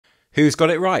Who's got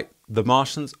it right? The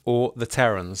Martians or the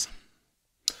Terrans?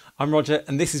 I'm Roger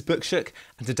and this is Bookshook,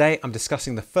 and today I'm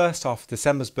discussing the first half of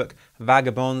December's book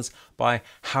Vagabonds by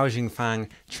Hao Jingfang,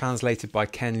 translated by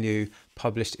Ken Liu,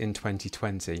 published in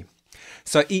 2020.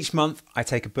 So each month I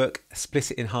take a book,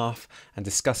 split it in half and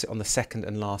discuss it on the second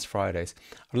and last Fridays.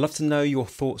 I'd love to know your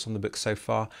thoughts on the book so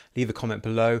far. Leave a comment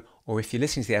below, or if you're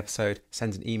listening to the episode,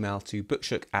 send an email to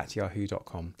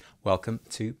bookshook@yahoo.com. Welcome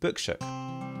to Bookshook.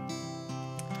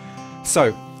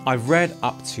 So I've read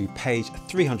up to page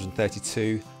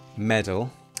 332,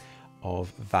 Medal of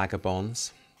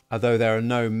Vagabonds. Although there are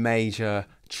no major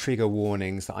trigger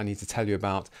warnings that I need to tell you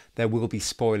about, there will be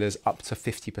spoilers up to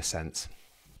 50%.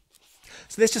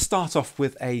 So let's just start off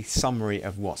with a summary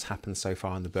of what's happened so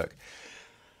far in the book.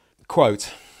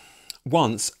 Quote,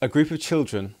 once a group of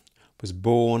children was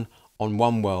born on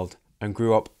one world and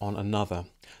grew up on another.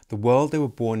 The world they were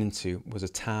born into was a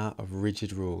tower of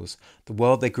rigid rules. The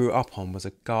world they grew up on was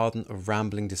a garden of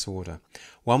rambling disorder.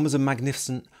 One was a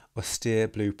magnificent, austere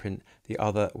blueprint, the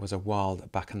other was a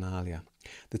wild bacchanalia.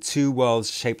 The two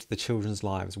worlds shaped the children's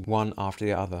lives, one after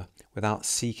the other, without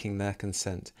seeking their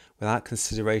consent, without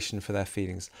consideration for their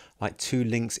feelings, like two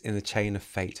links in the chain of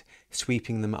fate,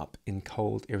 sweeping them up in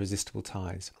cold, irresistible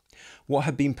ties. What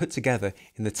had been put together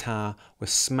in the tower was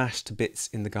smashed to bits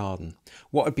in the garden.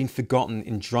 What had been forgotten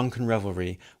in drunken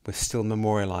revelry was still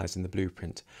memorialised in the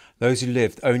blueprint. Those who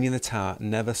lived only in the tower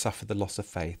never suffered the loss of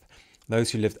faith. Those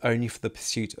who lived only for the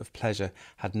pursuit of pleasure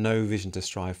had no vision to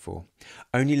strive for.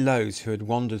 Only those who had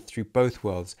wandered through both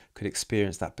worlds could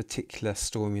experience that particular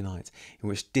stormy night in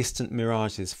which distant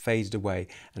mirages faded away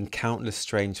and countless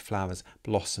strange flowers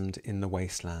blossomed in the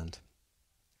wasteland.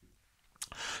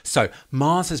 So,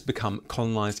 Mars has become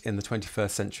colonised in the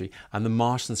 21st century and the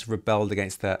Martians have rebelled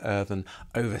against their earthen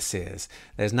overseers.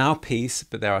 There's now peace,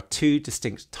 but there are two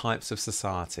distinct types of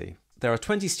society. There are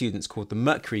 20 students called the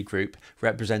Mercury Group,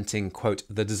 representing, quote,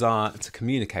 the desire to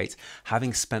communicate,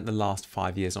 having spent the last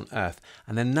 5 years on Earth,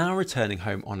 and they're now returning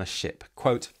home on a ship.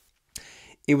 Quote,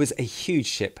 it was a huge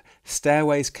ship,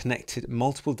 stairways connected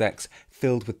multiple decks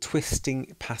filled with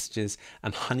twisting passages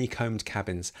and honeycombed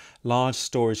cabins. Large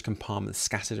storage compartments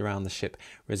scattered around the ship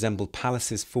resembled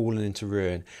palaces fallen into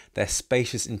ruin, their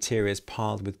spacious interiors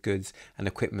piled with goods and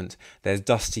equipment, their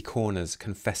dusty corners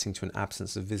confessing to an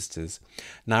absence of visitors.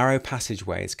 Narrow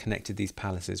passageways connected these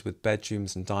palaces with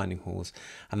bedrooms and dining halls,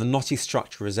 and the knotty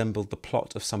structure resembled the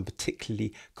plot of some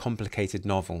particularly complicated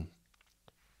novel.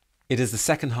 It is the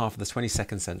second half of the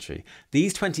 22nd century.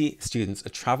 These 20 students are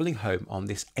travelling home on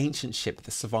this ancient ship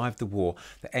that survived the war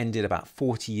that ended about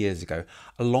 40 years ago,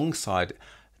 alongside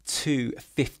two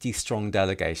 50-strong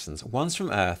delegations. One's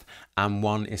from Earth and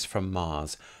one is from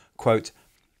Mars. Quote,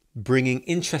 bringing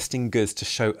interesting goods to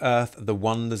show Earth the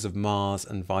wonders of Mars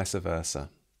and vice versa.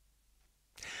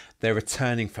 They're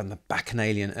returning from the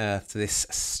bacchanalian Earth to this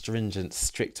stringent,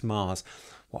 strict Mars.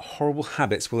 What horrible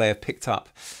habits will they have picked up?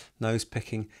 Nose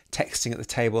picking, texting at the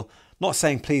table, not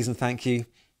saying please and thank you.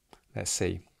 Let's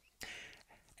see.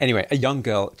 Anyway, a young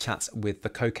girl chats with the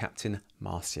co-captain,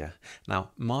 Marcia.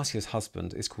 Now, Marcia's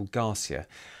husband is called Garcia,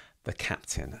 the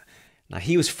captain. Now,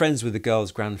 he was friends with the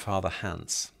girl's grandfather,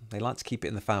 Hans. They like to keep it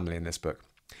in the family in this book.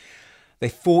 They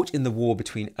fought in the war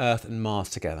between Earth and Mars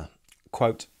together.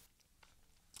 Quote,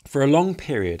 for a long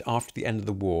period after the end of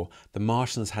the war, the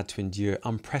Martians had to endure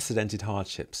unprecedented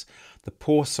hardships. The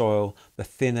poor soil, the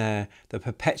thin air, the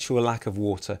perpetual lack of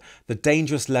water, the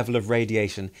dangerous level of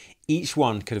radiation, each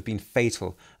one could have been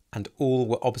fatal, and all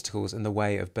were obstacles in the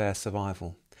way of bare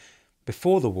survival.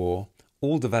 Before the war,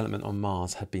 all development on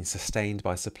Mars had been sustained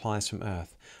by supplies from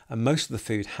Earth, and most of the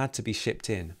food had to be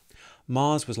shipped in.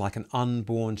 Mars was like an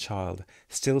unborn child,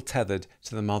 still tethered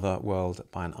to the mother world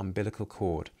by an umbilical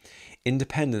cord.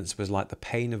 Independence was like the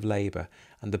pain of labour,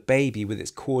 and the baby with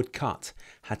its cord cut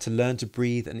had to learn to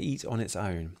breathe and eat on its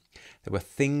own. There were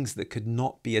things that could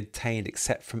not be obtained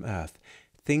except from Earth,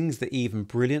 things that even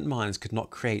brilliant minds could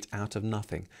not create out of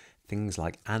nothing, things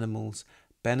like animals,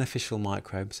 beneficial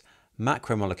microbes,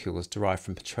 macromolecules derived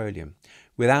from petroleum.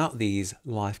 Without these,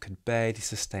 life could barely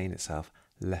sustain itself,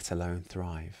 let alone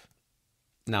thrive.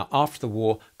 Now, after the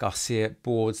war, Garcia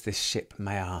boards this ship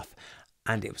Mayath,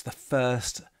 and it was the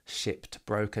first ship to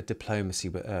broker diplomacy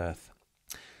with Earth.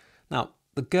 Now,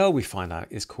 the girl we find out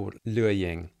is called Lua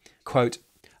Ying, quote,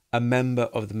 a member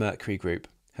of the Mercury Group,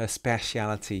 her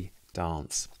speciality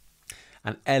dance.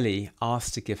 And Ellie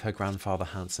asked to give her grandfather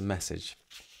Hans a message.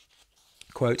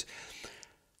 Quote,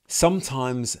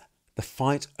 sometimes the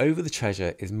fight over the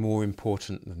treasure is more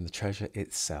important than the treasure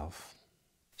itself.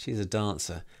 She's a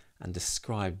dancer and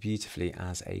described beautifully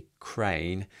as a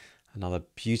crane, another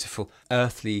beautiful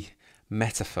earthly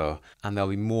metaphor, and there'll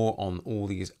be more on all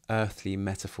these earthly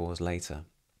metaphors later.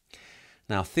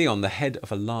 Now, Theon, the head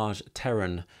of a large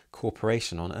Terran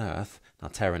corporation on Earth, now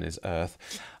Terran is Earth,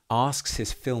 asks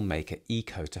his filmmaker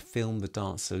Eiko to film the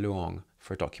dancer Luong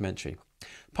for a documentary,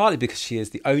 partly because she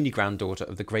is the only granddaughter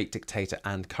of the great dictator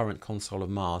and current consul of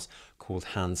Mars called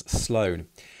Hans Sloane.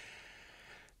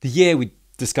 The year we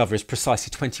discover is precisely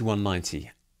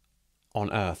 2190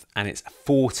 on Earth, and it's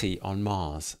 40 on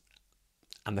Mars,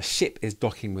 and the ship is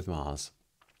docking with Mars.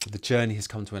 The journey has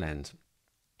come to an end.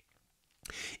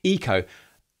 Eiko,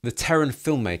 the Terran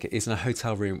filmmaker, is in a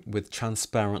hotel room with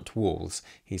transparent walls.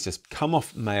 He's just come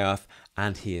off Earth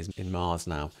and he is in Mars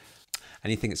now.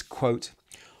 And he thinks, quote,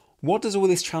 "What does all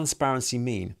this transparency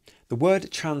mean? The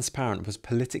word transparent was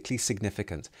politically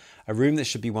significant. A room that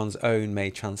should be one's own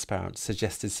made transparent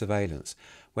suggested surveillance.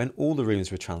 When all the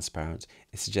rooms were transparent,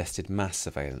 it suggested mass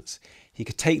surveillance. He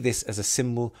could take this as a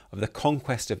symbol of the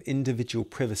conquest of individual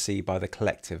privacy by the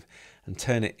collective and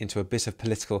turn it into a bit of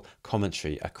political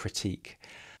commentary, a critique.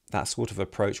 That sort of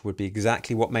approach would be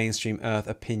exactly what mainstream Earth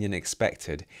opinion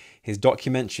expected. His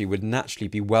documentary would naturally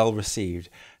be well received.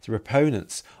 The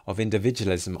proponents of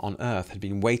individualism on Earth had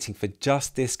been waiting for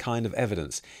just this kind of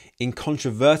evidence,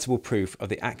 incontrovertible proof of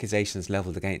the accusations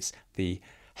levelled against the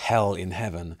hell in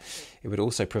heaven. It would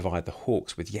also provide the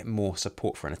Hawks with yet more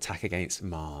support for an attack against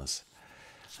Mars."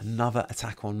 Another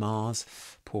attack on Mars?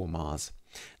 Poor Mars.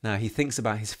 Now, he thinks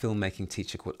about his filmmaking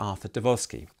teacher called Arthur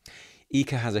Dvorsky.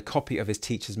 Eiko has a copy of his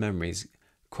teacher's memories,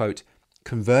 quote,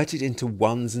 "converted into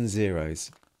ones and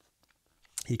zeros."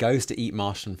 He goes to eat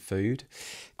Martian food.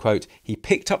 Quote, "He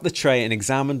picked up the tray and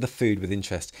examined the food with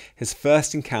interest. His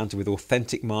first encounter with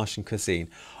authentic Martian cuisine.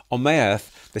 On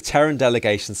Earth, the Terran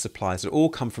delegation's supplies had all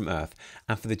come from Earth,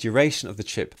 and for the duration of the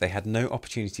trip, they had no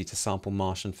opportunity to sample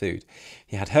Martian food.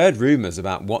 He had heard rumours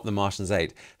about what the Martians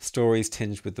ate, stories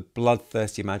tinged with the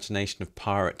bloodthirsty imagination of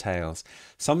pirate tales.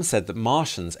 Some said that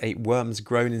Martians ate worms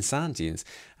grown in sand dunes,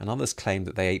 and others claimed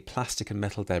that they ate plastic and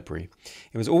metal debris.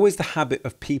 It was always the habit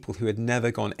of people who had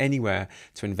never gone anywhere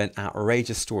to invent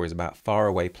outrageous stories about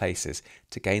faraway places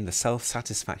to gain the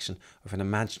self-satisfaction of an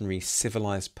imaginary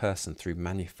civilized person through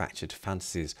manufactured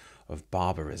fantasies of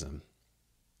barbarism."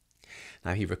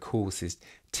 Now he recalls his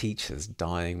teacher's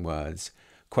dying words,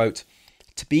 quote,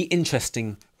 "To be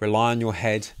interesting, rely on your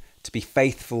head. To be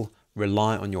faithful,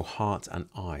 rely on your heart and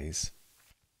eyes."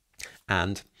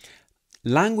 And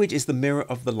language is the mirror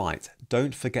of the light.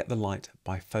 Don't forget the light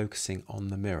by focusing on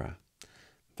the mirror.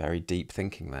 Very deep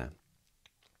thinking there.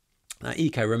 Now,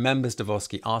 Eiko remembers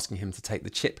Dvorsky asking him to take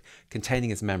the chip containing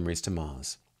his memories to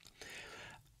Mars.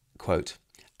 Quote,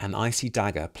 "An icy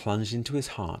dagger plunged into his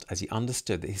heart as he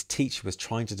understood that his teacher was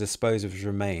trying to dispose of his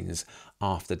remains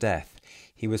after death.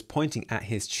 He was pointing at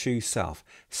his true self,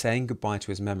 saying goodbye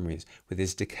to his memories with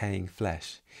his decaying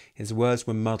flesh. His words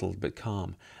were muddled but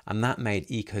calm, and that made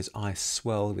Eiko's eyes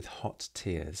swell with hot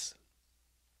tears."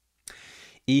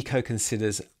 Eiko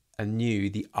considers anew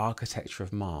the architecture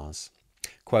of Mars.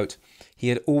 Quote, "He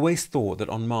had always thought that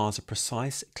on Mars a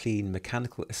precise, clean,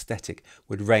 mechanical aesthetic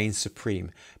would reign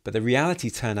supreme, but the reality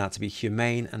turned out to be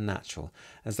humane and natural,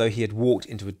 as though he had walked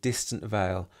into a distant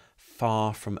vale,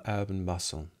 far from urban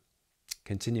bustle."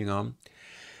 Continuing on,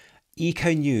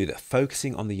 Eiko knew that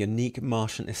focusing on the unique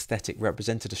Martian aesthetic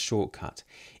represented a shortcut.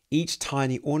 Each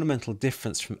tiny ornamental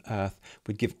difference from Earth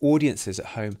would give audiences at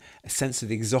home a sense of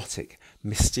the exotic,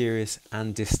 mysterious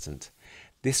and distant.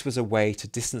 This was a way to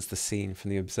distance the scene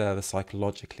from the observer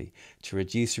psychologically, to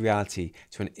reduce reality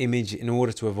to an image in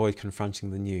order to avoid confronting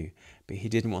the new, but he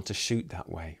didn't want to shoot that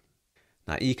way.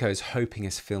 Now, Eiko is hoping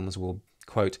his films will,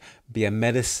 quote, "be a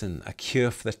medicine, a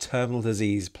cure for the terminal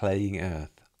disease plaguing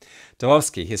Earth."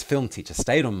 Dvorsky, his film teacher,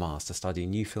 stayed on Mars to study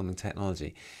new filming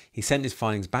technology. He sent his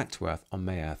findings back to Earth on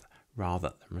Earth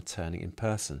rather than returning in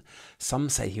person. Some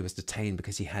say he was detained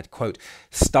because he had, quote,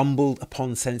 "stumbled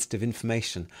upon sensitive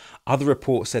information." Other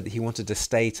reports said that he wanted to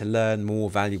stay to learn more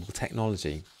valuable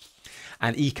technology.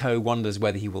 And Eiko wonders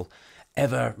whether he will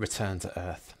ever return to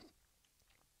Earth.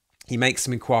 He makes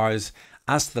some inquiries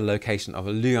as to the location of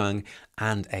a Luong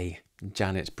and a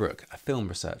Janet Brooke, a film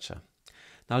researcher.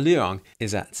 Now, Luong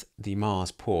is at the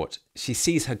Mars port. She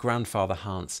sees her grandfather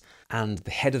Hans and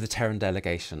the head of the Terran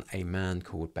delegation, a man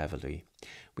called Beverly.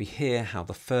 We hear how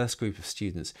the first group of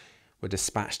students were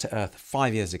dispatched to Earth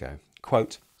 5 years ago.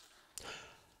 Quote,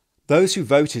 "Those who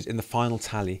voted in the final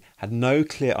tally had no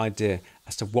clear idea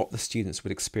as to what the students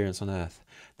would experience on Earth.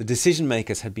 The decision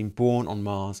makers had been born on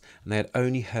Mars and they had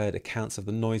only heard accounts of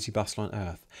the noisy bustle on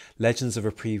Earth, legends of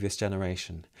a previous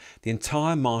generation. The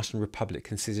entire Martian Republic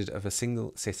consisted of a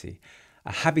single city,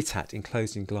 a habitat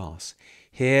enclosed in glass.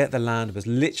 Here the land was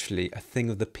literally a thing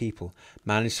of the people,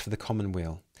 managed for the common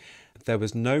weal. There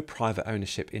was no private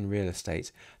ownership in real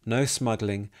estate, no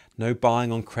smuggling, no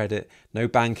buying on credit, no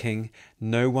banking.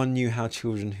 No one knew how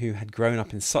children who had grown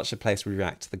up in such a place would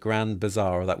react to the grand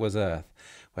bazaar that was Earth,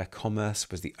 where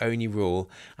commerce was the only rule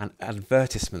and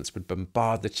advertisements would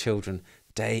bombard the children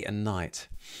day and night.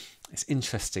 It's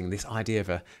interesting, this idea of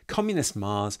a communist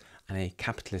Mars and a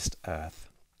capitalist Earth.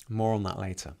 More on that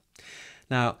later.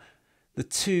 Now, the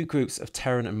two groups of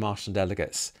Terran and Martian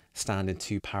delegates stand in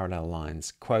two parallel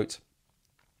lines. Quote,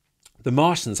 "The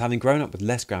Martians, having grown up with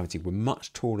less gravity, were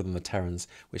much taller than the Terrans,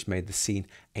 which made the scene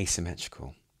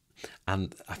asymmetrical."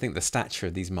 And I think the stature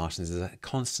of these Martians is a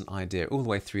constant idea all the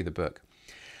way through the book.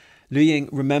 Liu Ying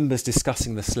remembers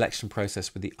discussing the selection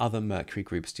process with the other Mercury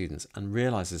Group students and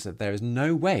realises that there is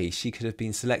no way she could have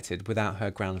been selected without her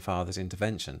grandfather's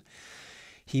intervention.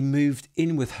 He moved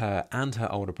in with her and her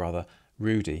older brother,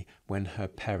 Rudy, when her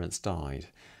parents died.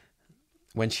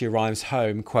 When she arrives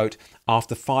home, quote,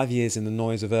 "After 5 years in the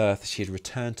noise of earth, she had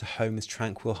returned to home's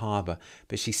tranquil harbour,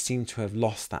 but she seemed to have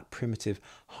lost that primitive,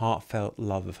 heartfelt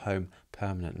love of home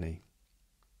permanently."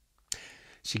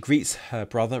 She greets her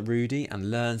brother Rudy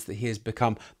and learns that he has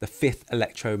become the 5th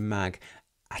electromag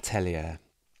atelier.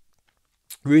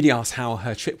 Rudy asks how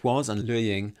her trip was, and Liu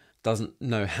Ying doesn't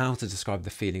know how to describe the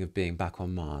feeling of being back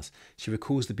on Mars. She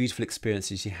recalls the beautiful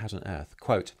experiences she had on Earth.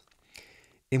 Quote,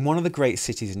 "In one of the great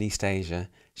cities in East Asia,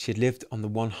 she had lived on the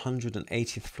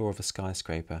 180th floor of a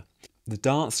skyscraper. The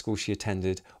dance school she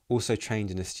attended also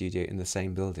trained in a studio in the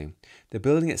same building. The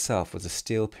building itself was a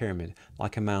steel pyramid,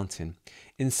 like a mountain.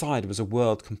 Inside was a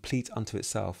world complete unto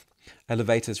itself.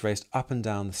 Elevators raced up and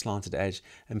down the slanted edge,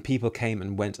 and people came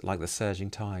and went like the surging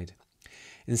tide.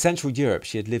 In Central Europe,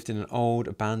 she had lived in an old,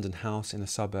 abandoned house in a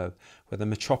suburb where the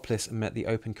metropolis met the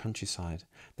open countryside.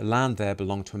 The land there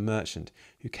belonged to a merchant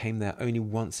who came there only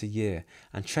once a year,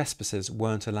 and trespassers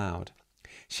weren't allowed.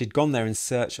 She had gone there in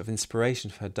search of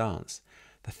inspiration for her dance.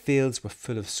 The fields were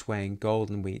full of swaying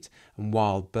golden wheat and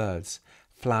wild birds.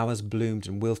 Flowers bloomed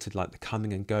and wilted like the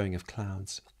coming and going of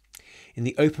clouds. In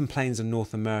the open plains of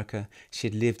North America, she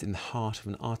had lived in the heart of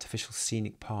an artificial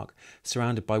scenic park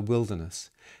surrounded by wilderness.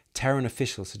 Terran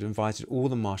officials had invited all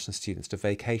the Martian students to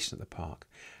vacation at the park.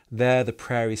 There the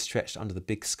prairie stretched under the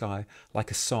big sky like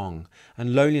a song,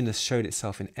 and loneliness showed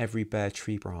itself in every bare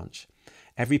tree branch,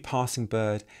 every passing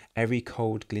bird, every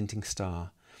cold glinting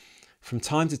star. From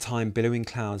time to time billowing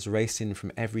clouds raced in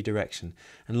from every direction,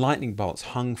 and lightning bolts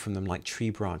hung from them like tree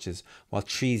branches, while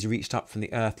trees reached up from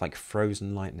the earth like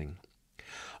frozen lightning.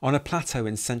 On a plateau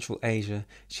in Central Asia,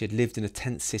 she had lived in a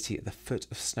tent city at the foot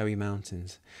of snowy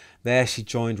mountains. There she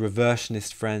joined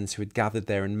reversionist friends who had gathered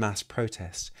there in mass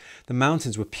protest. The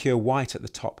mountains were pure white at the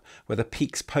top, where the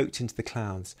peaks poked into the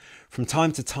clouds. From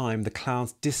time to time, the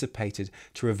clouds dissipated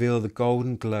to reveal the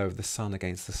golden glow of the sun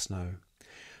against the snow.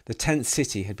 The tent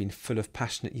city had been full of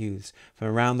passionate youths from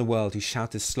around the world who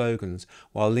shouted slogans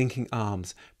while linking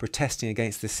arms, protesting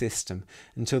against the system,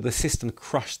 until the system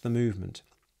crushed the movement.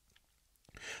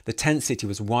 The tent city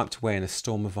was wiped away in a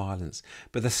storm of violence,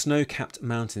 but the snow-capped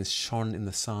mountains shone in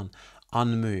the sun,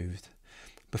 unmoved.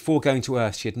 Before going to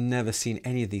Earth, she had never seen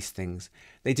any of these things.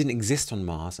 They didn't exist on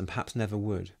Mars, and perhaps never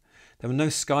would. There were no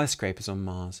skyscrapers on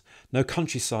Mars, no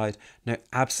countryside, no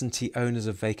absentee owners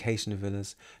of vacation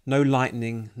villas, no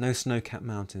lightning, no snow-capped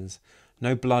mountains,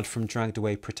 no blood from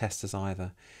dragged-away protesters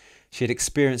either. She had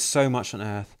experienced so much on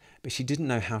Earth, but she didn't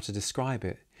know how to describe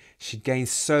it. She'd gained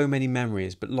so many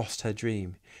memories, but lost her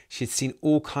dream. She had seen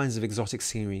all kinds of exotic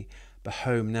scenery, but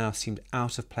home now seemed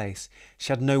out of place.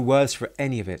 She had no words for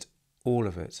any of it, all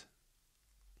of it.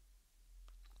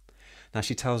 Now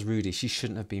she tells Rudy she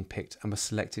shouldn't have been picked and was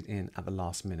selected in at the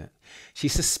last minute. She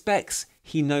suspects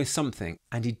he knows something,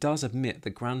 and he does admit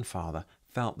that grandfather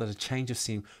felt that a change of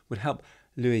scene would help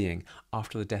Liu Ying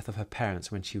after the death of her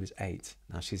parents when she was 8.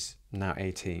 Now she's now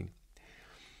 18.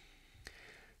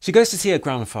 She goes to see her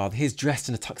grandfather. He is dressed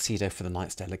in a tuxedo for the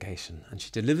night's delegation, and she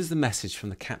delivers the message from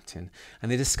the captain,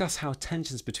 and they discuss how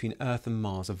tensions between Earth and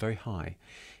Mars are very high.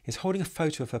 He's holding a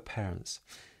photo of her parents.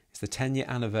 It's the 10-year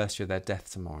anniversary of their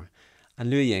death tomorrow, and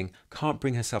Liu Ying can't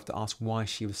bring herself to ask why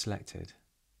she was selected.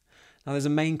 Now there's a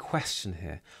main question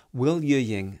here. Will Liu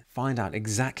Ying find out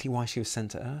exactly why she was sent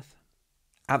to Earth?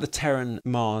 At the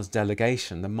Terran-Mars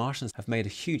delegation, the Martians have made a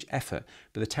huge effort,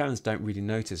 but the Terrans don't really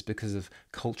notice because of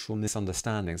cultural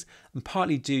misunderstandings, and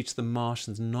partly due to the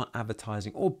Martians not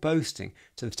advertising or boasting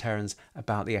to the Terrans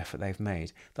about the effort they've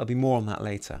made. There'll be more on that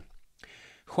later.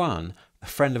 Juan, a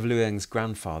friend of Liu Ying's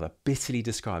grandfather, bitterly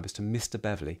describes to Mr.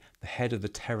 Beverly, the head of the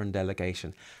Terran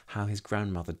delegation, how his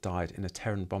grandmother died in a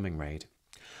Terran bombing raid.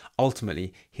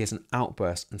 Ultimately, he has an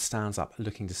outburst and stands up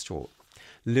looking distraught.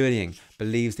 Liu Ying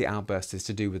believes the outburst is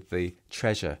to do with the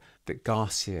treasure that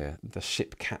Garcia, the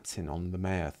ship captain on the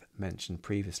Maerth, mentioned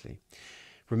previously.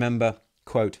 Remember,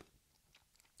 quote,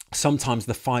 "Sometimes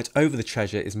the fight over the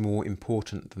treasure is more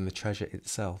important than the treasure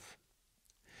itself."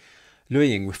 Liu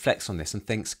Ying reflects on this and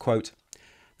thinks, quote,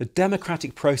 "The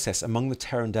democratic process among the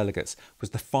Terran delegates was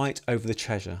the fight over the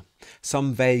treasure.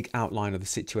 Some vague outline of the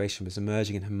situation was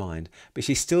emerging in her mind, but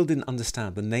she still didn't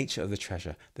understand the nature of the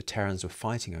treasure the Terrans were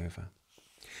fighting over."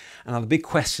 And now the big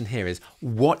question here is,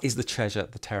 what is the treasure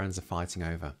the Terrans are fighting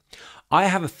over? I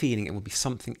have a feeling it will be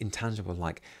something intangible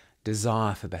like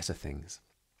desire for better things.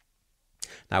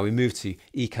 Now we move to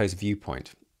Iko's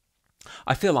viewpoint.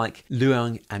 I feel like Liu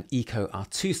Ying and Iko are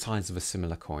two sides of a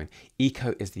similar coin.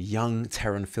 Iko is the young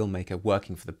Terran filmmaker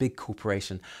working for the big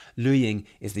corporation. Liu Ying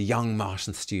is the young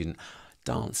Martian student,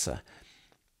 dancer.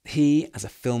 He, as a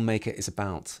filmmaker, is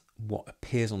about what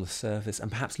appears on the surface,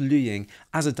 and perhaps Liu Ying,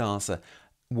 as a dancer,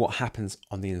 what happens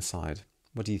on the inside.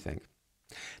 What do you think?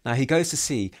 Now he goes to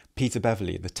see Peter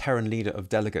Beverly, the Terran leader of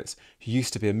delegates, who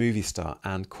used to be a movie star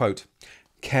and, quote,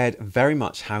 cared very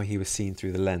much how he was seen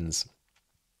through the lens.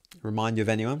 Remind you of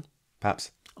anyone?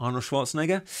 Perhaps Arnold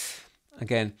Schwarzenegger?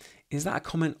 Again, is that a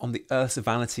comment on the Earth's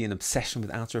vanity and obsession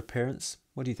with outer appearance?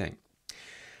 What do you think?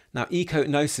 Now, Iko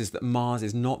notices that Mars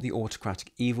is not the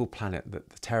autocratic evil planet that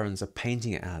the Terrans are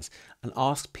painting it as, and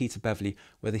asks Peter Beverly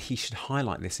whether he should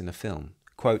highlight this in a film.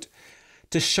 Quote,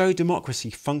 "To show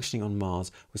democracy functioning on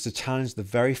Mars was to challenge the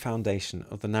very foundation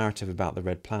of the narrative about the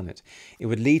Red Planet. It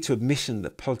would lead to admission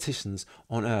that politicians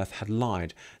on Earth had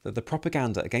lied, that the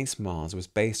propaganda against Mars was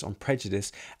based on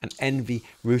prejudice and envy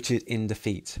rooted in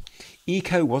defeat."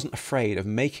 Iko wasn't afraid of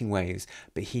making waves,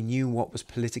 but he knew what was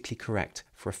politically correct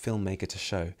for a filmmaker to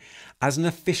show. As an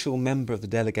official member of the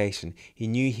delegation, he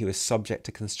knew he was subject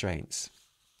to constraints.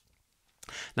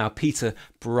 Now, Peter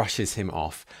brushes him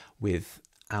off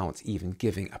without even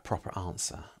giving a proper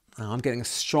answer. Now, I'm getting a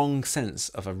strong sense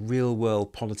of a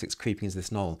real-world politics creeping into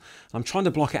this novel. I'm trying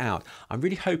to block it out. I'm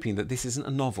really hoping that this isn't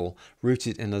a novel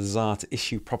rooted in a desire to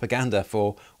issue propaganda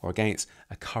for or against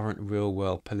a current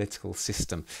real-world political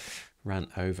system. Rant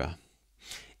over.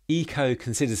 Iko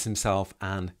considers himself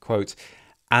an, quote,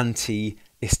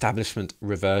 anti-establishment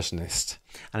reversionist.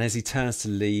 And as he turns to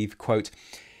leave, quote,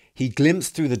 he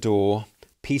glimpsed through the door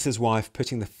Peter's wife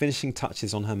putting the finishing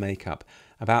touches on her makeup.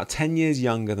 About 10 years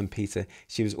younger than Peter,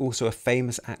 she was also a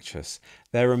famous actress.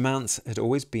 Their romance had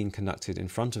always been conducted in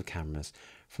front of cameras.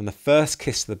 From the first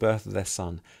kiss to the birth of their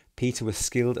son, Peter was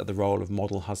skilled at the role of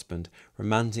model husband,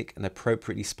 romantic and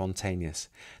appropriately spontaneous.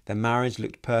 Their marriage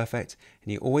looked perfect,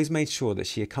 and he always made sure that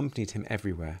she accompanied him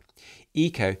everywhere.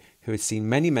 Iko, who had seen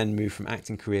many men move from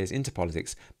acting careers into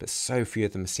politics, but so few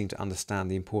of them seemed to understand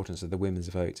the importance of the women's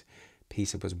vote,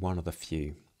 Peter was one of the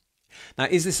few. Now,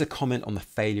 is this a comment on the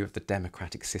failure of the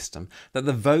democratic system, that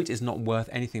the vote is not worth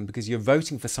anything because you're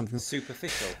voting for something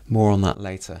superficial? More on that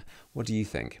later. What do you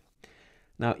think?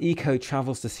 Now, Iko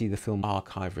travels to see the film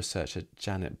archive researcher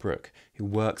Janet Brooke, who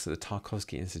works at the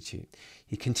Tarkovsky Institute.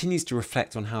 He continues to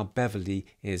reflect on how Beverly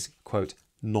is, quote,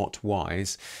 not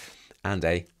wise, and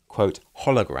a, quote,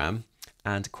 hologram,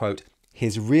 and, quote,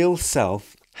 his real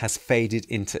self has faded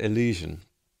into illusion.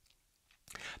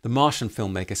 The Martian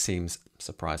filmmaker seems,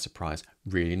 surprise, surprise,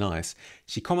 really nice.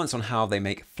 She comments on how they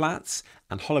make flats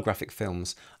and holographic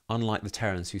films, unlike the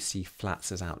Terrans who see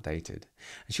flats as outdated.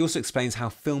 And she also explains how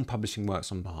film publishing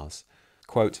works on Mars.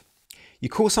 Quote, you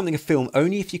call something a film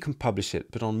only if you can publish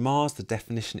it, but on Mars the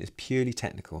definition is purely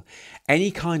technical.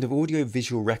 Any kind of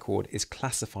audio-visual record is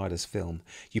classified as film.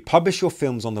 You publish your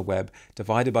films on the web,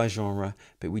 divided by genre,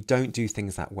 but we don't do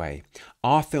things that way.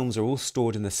 Our films are all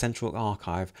stored in the central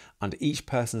archive under each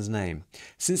person's name.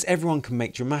 Since everyone can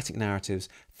make dramatic narratives,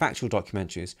 factual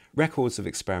documentaries, records of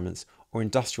experiments, or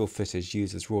industrial footage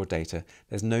used as raw data,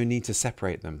 there's no need to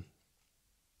separate them.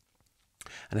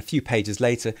 And a few pages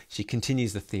later, she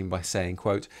continues the theme by saying,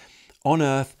 quote, on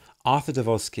Earth, Arthur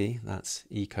Davosky, that's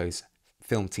Iko's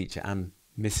film teacher and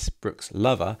Miss Brooks'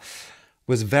 lover,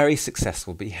 was very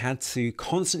successful, but he had to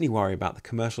constantly worry about the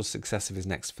commercial success of his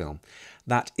next film.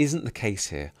 That isn't the case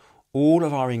here. All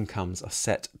of our incomes are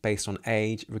set based on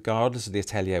age, regardless of the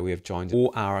atelier we have joined,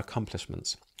 or our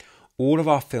accomplishments. All of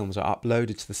our films are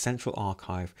uploaded to the central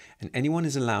archive, and anyone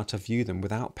is allowed to view them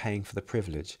without paying for the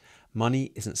privilege.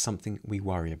 Money isn't something we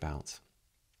worry about.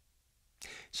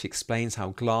 She explains how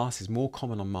glass is more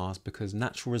common on Mars because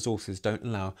natural resources don't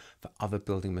allow for other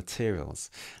building materials.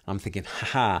 I'm thinking,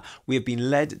 haha, we have been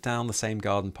led down the same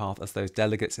garden path as those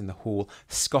delegates in the hall,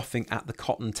 scoffing at the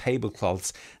cotton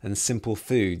tablecloths and simple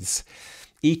foods.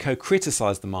 Eco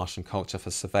criticised the Martian culture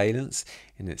for surveillance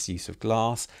in its use of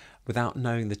glass without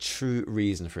knowing the true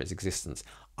reason for its existence.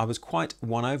 I was quite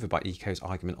won over by Eco's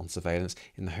argument on surveillance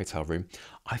in the hotel room.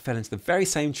 I fell into the very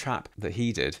same trap that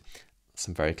he did.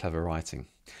 Some very clever writing.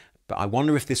 But I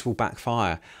wonder if this will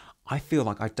backfire. I feel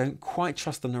like I don't quite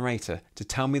trust the narrator to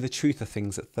tell me the truth of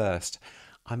things at first.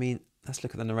 I mean, let's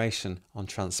look at the narration on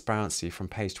transparency from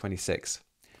page 26.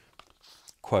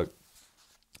 Quote,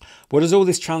 "What does all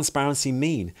this transparency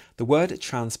mean? The word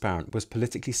transparent was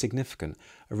politically significant.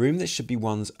 A room that should be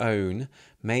one's own,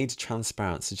 made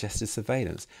transparent, suggested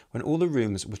surveillance. When all the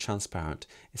rooms were transparent,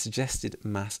 it suggested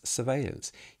mass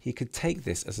surveillance. He could take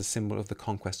this as a symbol of the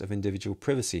conquest of individual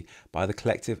privacy by the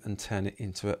collective and turn it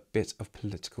into a bit of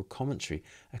political commentary,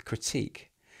 a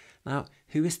critique." Now,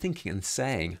 who is thinking and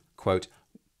saying, quote,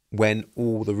 "when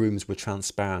all the rooms were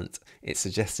transparent, it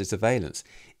suggested surveillance"?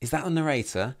 Is that the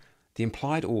narrator, the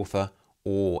implied author,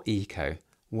 or Eco?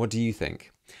 What do you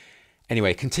think?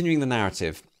 Anyway, continuing the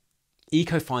narrative,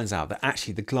 Eco finds out that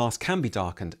actually the glass can be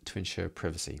darkened to ensure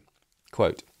privacy.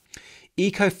 Quote,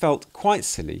 "Eco felt quite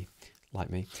silly, like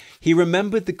me. He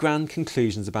remembered the grand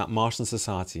conclusions about Martian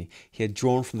society he had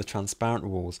drawn from the transparent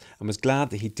walls and was glad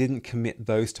that he didn't commit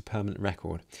those to permanent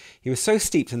record. He was so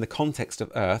steeped in the context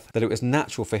of Earth that it was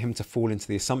natural for him to fall into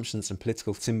the assumptions and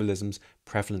political symbolisms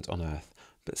prevalent on Earth.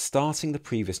 But starting the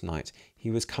previous night,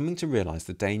 he was coming to realise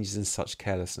the dangers in such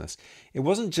carelessness. It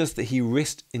wasn't just that he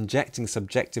risked injecting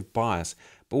subjective bias,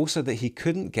 but also that he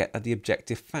couldn't get at the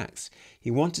objective facts. He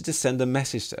wanted to send a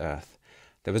message to Earth.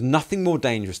 There was nothing more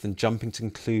dangerous than jumping to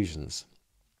conclusions."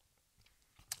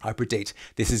 I predict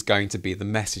this is going to be the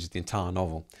message of the entire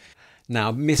novel.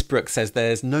 Now, Miss Brooks says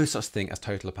there's no such thing as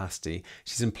total opacity.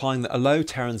 She's implying that although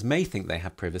Terrans may think they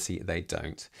have privacy, they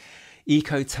don't.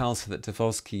 Eco tells her that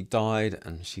Denisovich died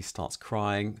and she starts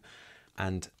crying,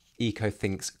 and Eco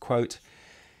thinks, quote,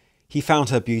 "He found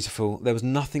her beautiful. There was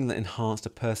nothing that enhanced a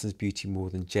person's beauty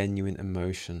more than genuine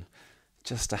emotion.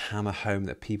 Just to hammer home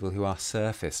that people who are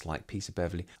surface, like Peter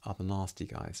Beverly, are the nasty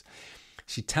guys."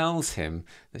 She tells him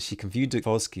that she can view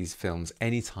Denisovich's films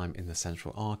anytime in the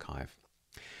Central Archive.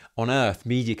 On Earth,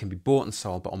 media can be bought and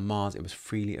sold, but on Mars it was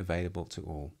freely available to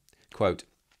all. Quote,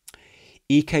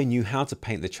 "Eco knew how to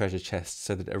paint the treasure chest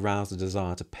so that it aroused a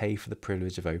desire to pay for the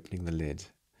privilege of opening the lid."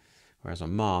 Whereas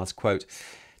on Mars, quote,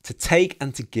 "To take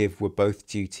and to give were both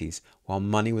duties, while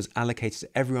money was allocated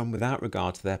to everyone without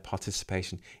regard to their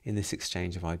participation in this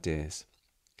exchange of ideas."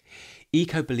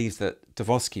 Eco believes that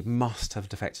Denisovich must have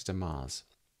defected to Mars,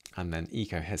 and then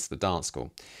Eco heads to the dance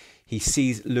school. He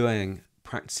sees Luoyang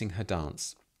practicing her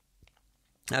dance.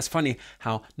 That's funny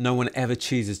how no one ever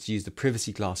chooses to use the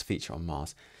privacy glass feature on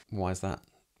Mars. Why is that?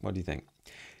 What do you think?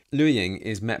 Luoyang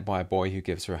is met by a boy who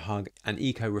gives her a hug, and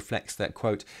Eco reflects that,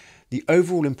 quote, "The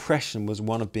overall impression was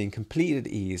one of being completely at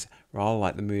ease, rather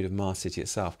like the mood of Mars City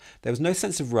itself. There was no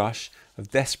sense of rush,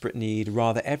 of desperate need,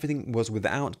 rather everything was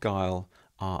without guile,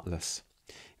 artless."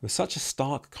 It was such a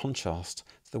stark contrast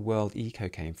to the world Eco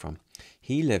came from.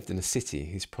 He lived in a city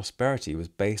whose prosperity was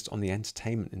based on the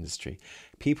entertainment industry.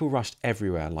 People rushed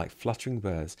everywhere like fluttering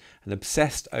birds and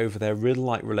obsessed over their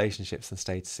riddle-like relationships and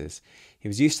statuses. He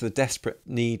was used to the desperate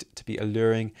need to be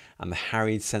alluring and the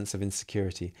harried sense of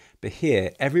insecurity. But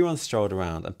here, everyone strolled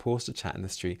around and paused to chat in the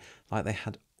street like they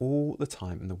had all the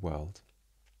time in the world.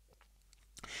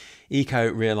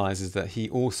 Eco realises that he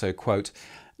also, quote,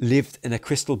 "lived in a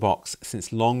crystal box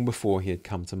since long before he had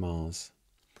come to Mars.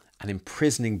 An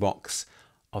imprisoning box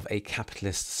of a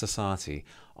capitalist society,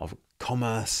 of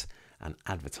commerce and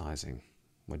advertising."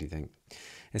 What do you think?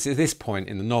 It's at this point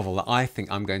in the novel that I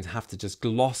think I'm going to have to just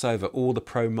gloss over all the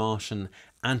pro-Martian,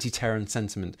 anti-Terran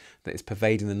sentiment that is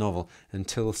pervading the novel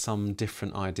until some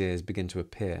different ideas begin to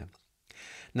appear.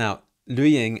 Now,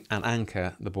 Luoyang and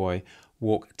Anka, the boy,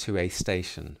 walk to a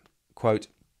station. Quote,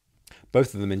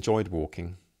 "Both of them enjoyed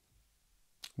walking."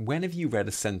 When have you read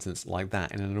a sentence like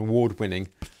that in an award-winning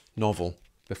novel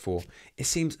before? It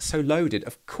seems so loaded.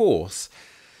 Of course.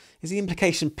 Is the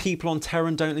implication people on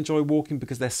Terran don't enjoy walking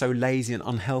because they're so lazy and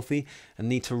unhealthy and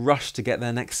need to rush to get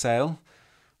their next sale?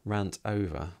 Rant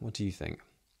over. What do you think?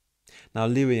 Now,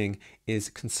 Luoyang is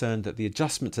concerned that the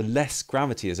adjustment to less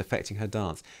gravity is affecting her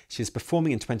dance. She is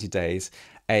performing in 20 days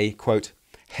a, quote,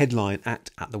 "headline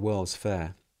act at the World's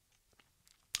Fair."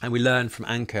 And we learn from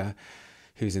Anka,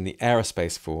 who's in the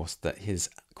aerospace force, that his,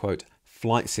 quote,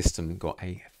 "flight system got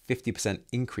a 50%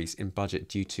 increase in budget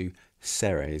due to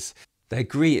Ceres." They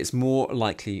agree it's more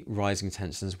likely rising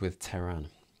tensions with Tehran.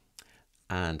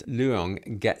 and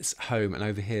Luoyang gets home and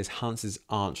overhears Hans's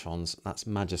archons, that's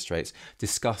magistrates,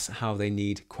 discuss how they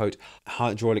need, quote,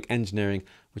 hydraulic engineering,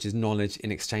 which is knowledge in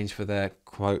exchange for their,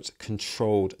 quote,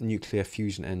 controlled nuclear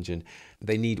fusion engine.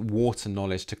 They need water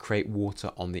knowledge to create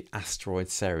water on the asteroid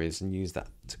Ceres and use that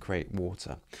to create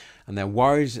water. And they're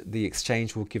worried the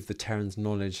exchange will give the Terrans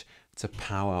knowledge to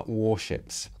power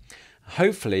warships.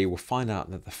 Hopefully, we'll find out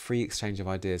that the free exchange of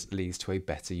ideas leads to a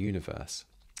better universe.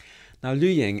 Now,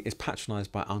 Luoyang is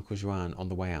patronised by Uncle Juan on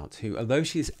the way out, who, although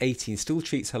she is 18, still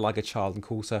treats her like a child and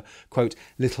calls her, quote,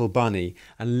 little bunny,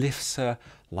 and lifts her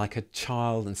like a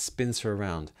child and spins her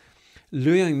around.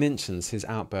 Luoyang mentions his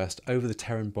outburst over the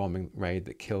Terran bombing raid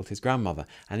that killed his grandmother,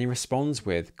 and he responds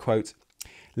with, quote,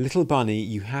 little bunny,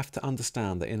 you have to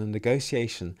understand that in a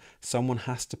negotiation, someone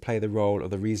has to play the role of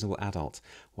the reasonable adult,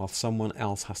 while someone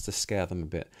else has to scare them a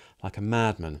bit, like a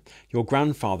madman. Your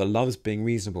grandfather loves being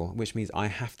reasonable, which means I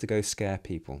have to go scare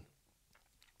people.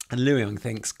 And Luoyang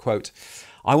thinks, quote,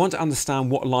 I want to understand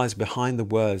what lies behind the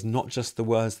words, not just the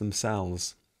words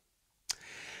themselves.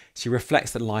 She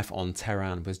reflects that life on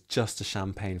Terran was just a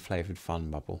champagne-flavoured fun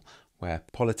bubble, where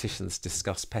politicians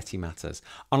discuss petty matters,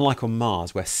 unlike on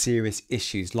Mars, where serious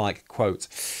issues like, quote,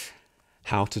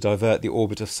 how to divert the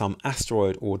orbit of some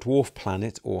asteroid or dwarf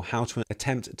planet, or how to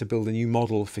attempt to build a new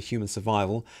model for human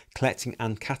survival, collecting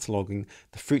and cataloguing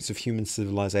the fruits of human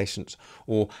civilizations,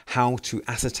 or how to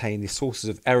ascertain the sources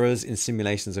of errors in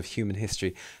simulations of human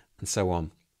history, and so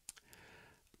on.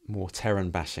 More Terran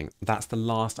bashing. That's the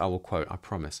last I will quote, I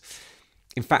promise.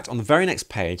 In fact, on the very next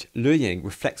page, Luoyang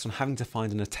reflects on having to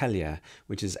find an atelier,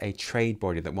 which is a trade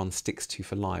body that one sticks to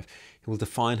for life. It will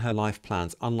define her life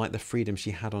plans, unlike the freedom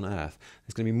she had on Earth.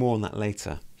 There's going to be more on that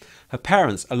later. Her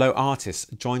parents, although artists,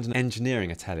 joined an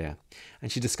engineering atelier, and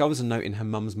she discovers a note in her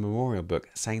mum's memorial book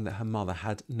saying that her mother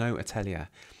had no atelier.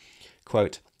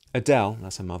 Quote, Adele,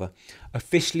 that's her mother,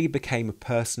 officially became a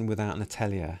person without an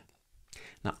atelier.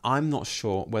 Now, I'm not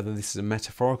sure whether this is a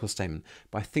metaphorical statement,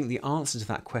 but I think the answer to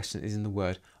that question is in the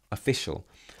word official.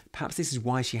 Perhaps this is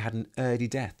why she had an early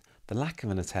death, the lack of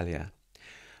an atelier.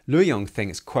 Luoyang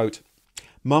thinks, quote,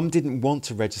 Mum didn't want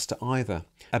to register either.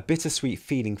 A bittersweet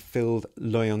feeling filled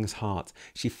Luoyang's heart.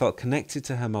 She felt connected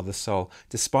to her mother's soul,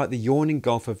 despite the yawning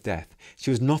gulf of death. She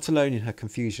was not alone in her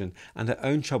confusion, and her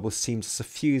own troubles seemed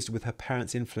suffused with her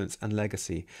parents' influence and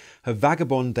legacy. Her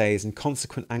vagabond days and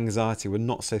consequent anxiety were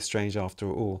not so strange after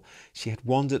all. She had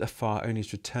wandered afar only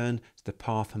to return to the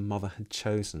path her mother had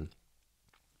chosen.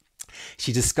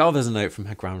 She discovers a note from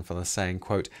her grandfather saying,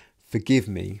 quote, Forgive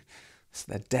me. So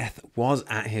their death was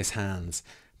at his hands.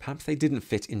 Perhaps they didn't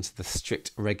fit into the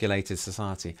strict regulated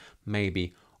society.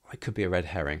 Maybe, or it could be a red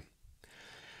herring.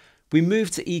 We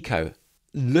move to Eco.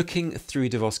 Looking through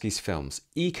Dvorsky's films,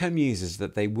 Eco muses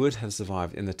that they would have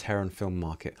survived in the Terran film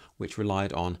market, which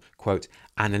relied on, quote,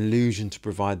 an illusion to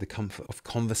provide the comfort of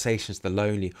conversations with the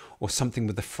lonely, or something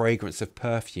with the fragrance of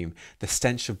perfume, the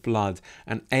stench of blood,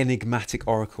 an enigmatic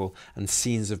oracle, and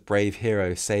scenes of brave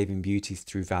heroes saving beauties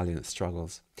through valiant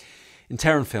struggles. In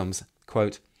Terran films,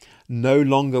 quote, no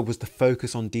longer was the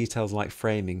focus on details like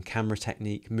framing, camera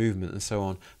technique, movement and so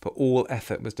on, but all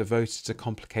effort was devoted to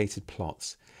complicated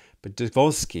plots. But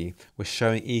Dvorsky was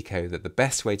showing Eco that the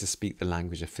best way to speak the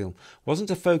language of film wasn't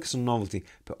to focus on novelty,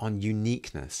 but on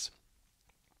uniqueness.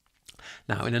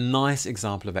 Now, in a nice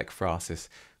example of ekphrasis,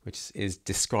 which is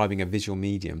describing a visual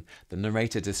medium, the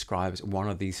narrator describes one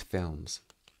of these films.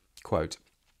 Quote,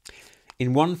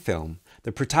 in one film,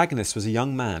 the protagonist was a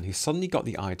young man who suddenly got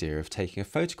the idea of taking a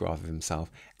photograph of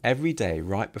himself every day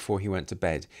right before he went to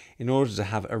bed in order to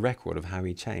have a record of how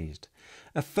he changed.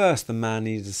 At first, the man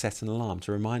needed to set an alarm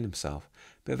to remind himself,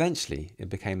 but eventually it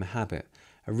became a habit,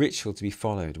 a ritual to be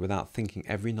followed without thinking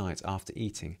every night after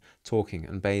eating, talking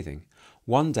and bathing.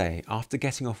 One day, after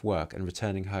getting off work and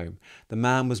returning home, the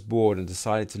man was bored and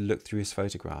decided to look through his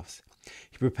photographs.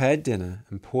 He prepared dinner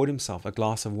and poured himself a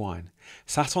glass of wine,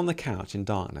 sat on the couch in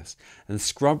darkness and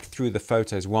scrubbed through the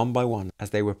photos one by one as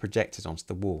they were projected onto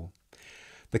the wall.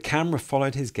 The camera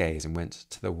followed his gaze and went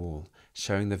to the wall,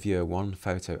 showing the viewer one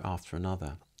photo after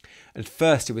another. At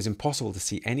first it was impossible to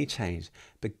see any change,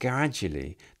 but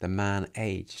gradually the man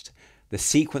aged. The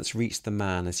sequence reached the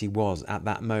man as he was at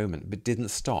that moment, but didn't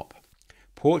stop.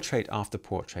 Portrait after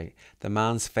portrait, the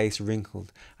man's face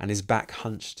wrinkled and his back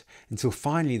hunched, until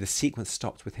finally the sequence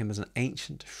stopped with him as an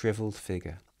ancient, shriveled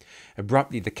figure.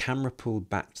 Abruptly, the camera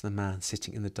pulled back to the man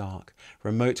sitting in the dark,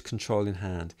 remote control in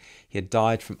hand. He had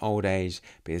died from old age,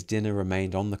 but his dinner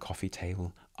remained on the coffee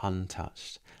table,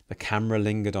 untouched. The camera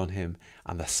lingered on him,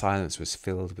 and the silence was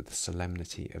filled with the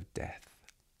solemnity of death.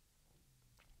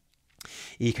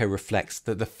 Eco reflects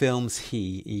that the films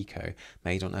he, Eco,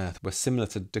 made on Earth were similar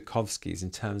to Tarkovsky's in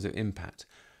terms of impact.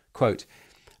 Quote,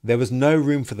 "There was no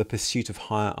room for the pursuit of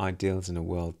higher ideals in a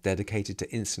world dedicated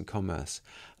to instant commerce.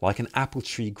 Like an apple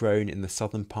tree grown in the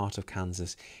southern part of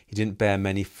Kansas, he didn't bear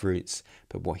many fruits,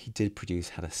 but what he did produce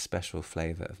had a special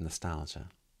flavour of nostalgia."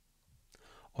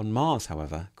 On Mars,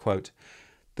 however, quote,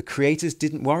 "The creators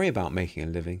didn't worry about making a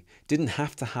living, didn't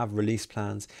have to have release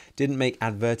plans, didn't make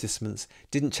advertisements,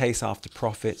 didn't chase after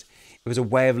profit. It was a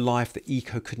way of life that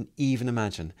Eco couldn't even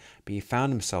imagine, but he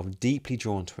found himself deeply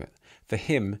drawn to it. For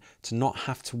him, to not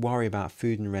have to worry about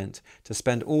food and rent, to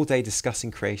spend all day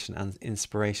discussing creation and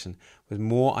inspiration, was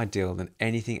more ideal than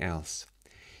anything else."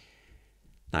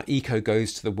 Now, Eco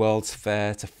goes to the World's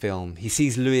Fair to film. He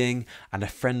sees Luying and a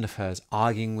friend of hers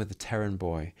arguing with a Terran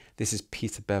boy, this is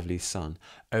Peter Beverley's son,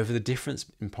 over the difference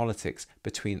in politics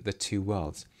between the two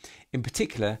worlds. In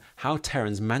particular, how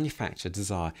Terrans manufacture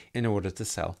desire in order to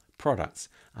sell products,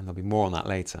 and there'll be more on that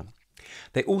later.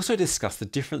 They also discuss the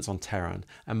difference on Terran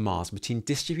and Mars between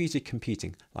distributed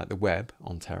computing, like the web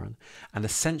on Terran, and a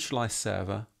centralized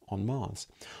server on Mars.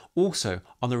 Also,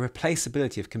 on the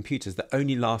replaceability of computers that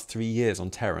only last 3 years on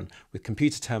Terran, with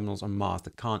computer terminals on Mars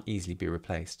that can't easily be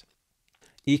replaced.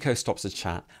 Eco stops the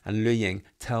chat and Luying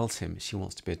tells him she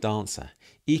wants to be a dancer.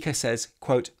 Eco says,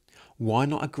 quote, "Why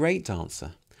not a great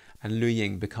dancer?" And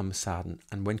Luying becomes saddened,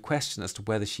 and when questioned as to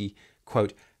whether she,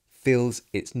 quote, "feels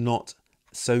it's not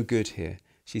so good here,"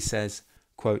 she says,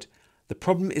 quote, "The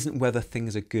problem isn't whether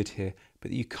things are good here,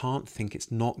 but that you can't think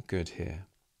it's not good here."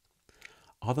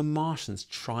 Are the Martians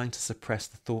trying to suppress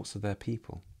the thoughts of their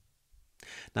people?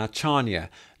 Now, Chania,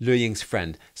 Luying's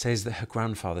friend, says that her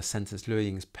grandfather sentenced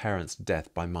Luying's parents to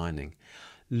death by mining.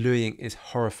 Luying is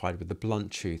horrified with the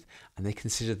blunt truth, and they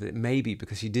consider that it may be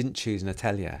because she didn't choose an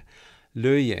atelier.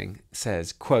 Luying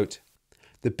says, quote,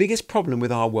 "The biggest problem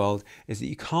with our world is that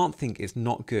you can't think it's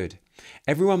not good.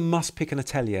 Everyone must pick an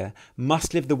atelier,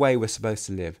 must live the way we're supposed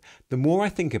to live. The more I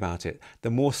think about it, the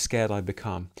more scared I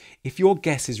become. If your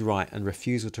guess is right and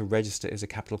refusal to register is a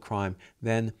capital crime,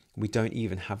 then we don't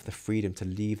even have the freedom to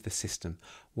leave the system.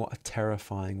 What a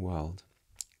terrifying world.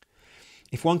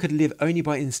 If one could live only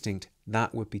by instinct,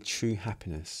 that would be true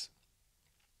happiness."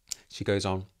 She goes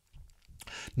on,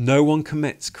 "No one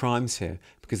commits crimes here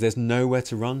because there's nowhere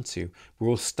to run to. We're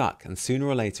all stuck, and sooner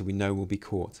or later we know we'll be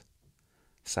caught."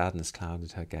 Sadness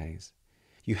clouded her gaze.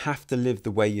 "You have to live the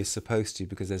way you're supposed to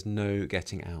because there's no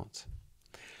getting out."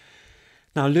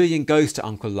 Now, Luying goes to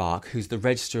Uncle Lark, who's the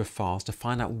Register of Files, to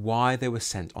find out why they were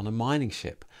sent on a mining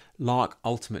ship. Lark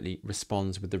ultimately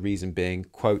responds with the reason being,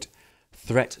 quote,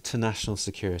 "threat to national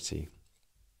security."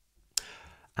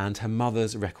 And her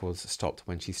mother's records stopped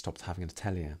when she stopped having an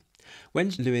atelier. When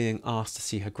Luying asked to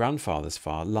see her grandfather's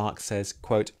file, Lark says,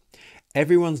 quote,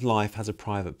 "Everyone's life has a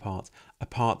private part, a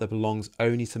part that belongs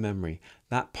only to memory.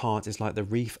 That part is like the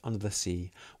reef under the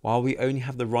sea. While we only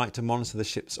have the right to monitor the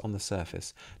ships on the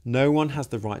surface, no one has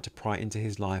the right to pry into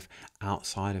his life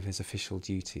outside of his official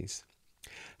duties."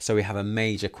 So we have a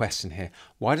major question here.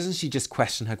 Why doesn't she just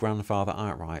question her grandfather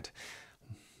outright?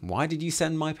 Why did you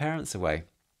send my parents away?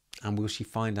 And will she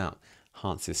find out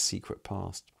Hans's secret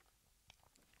past?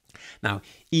 Now,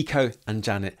 Eco and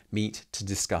Janet meet to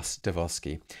discuss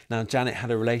Davosky. Now, Janet had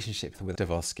a relationship with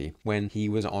Davosky when he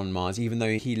was on Mars. Even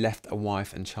though he left a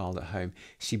wife and child at home,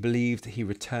 she believed he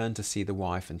returned to see the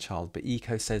wife and child, but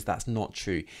Eco says that's not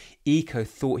true. Eco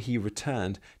thought he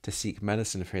returned to seek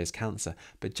medicine for his cancer,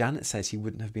 but Janet says he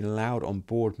wouldn't have been allowed on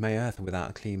board May Earth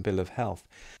without a clean bill of health.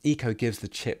 Eco gives the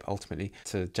chip ultimately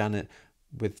to Janet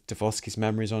with Davosky's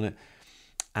memories on it,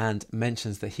 and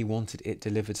mentions that he wanted it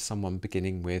delivered to someone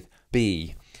beginning with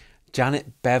B.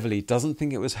 Janet Beverley doesn't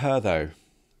think it was her though.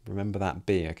 Remember that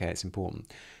B, okay, it's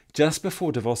important. Just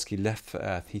before Davosky left for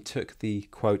Earth, he took the,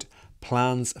 quote,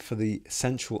 "plans for the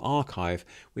Central Archive,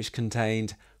 which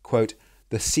contained, quote,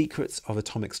 the secrets of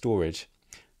atomic storage,"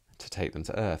 to take them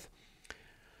to Earth.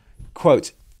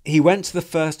 Quote, "He went to the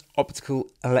first optical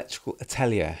electrical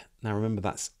atelier," now remember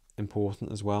that's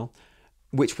important as well,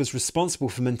 "which was responsible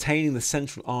for maintaining the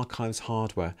Central Archive's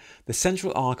hardware. The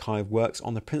Central Archive works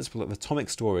on the principle of atomic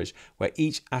storage, where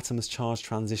each atom's charge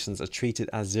transitions are treated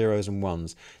as zeros and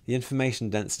ones. The information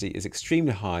density is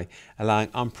extremely high, allowing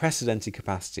unprecedented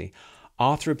capacity.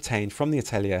 Arthur obtained from the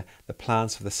atelier the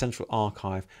plans for the Central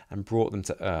Archive and brought them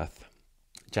to Earth."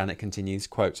 Janet continues,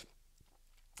 quote,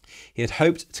 "He had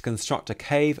hoped to construct a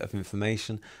cave of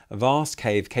information, a vast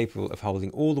cave capable of holding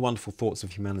all the wonderful thoughts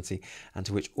of humanity and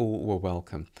to which all were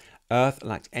welcome. Earth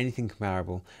lacked anything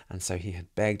comparable, and so he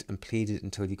had begged and pleaded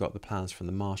until he got the plans from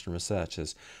the Martian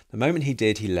researchers. The moment he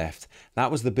did, he left.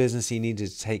 That was the business he needed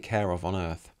to take care of on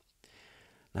Earth."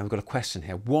 Now we've got a question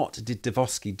here. What did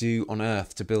Devosky do on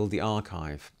Earth to build the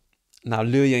archive? Now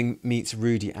Liu Ying meets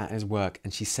Rudy at his work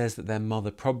and she says that their mother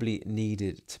probably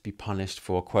needed to be punished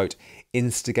for, quote,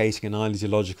 instigating an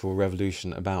ideological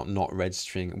revolution about not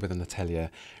registering with an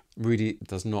atelier. Rudy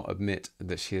does not admit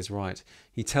that she is right.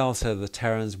 He tells her the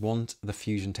Terrans want the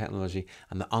fusion technology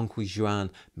and that Uncle Juan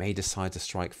may decide to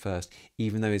strike first,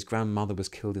 even though his grandmother was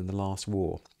killed in the last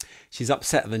war. She's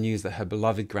upset at the news that her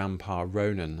beloved grandpa,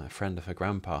 Ronan, a friend of her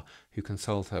grandpa, who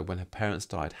consoled her when her parents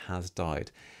died, has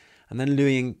died. And then Liu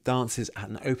Ying dances at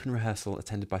an open rehearsal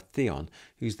attended by Theon,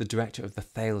 who's the director of the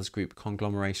Thales Group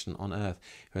conglomeration on Earth,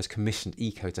 who has commissioned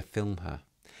Eco to film her.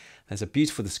 There's a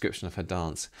beautiful description of her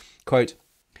dance. Quote,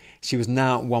 she was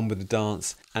now one with the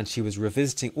dance, and she was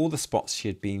revisiting all the spots she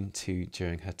had been to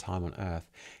during her time on Earth.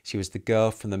 She was the girl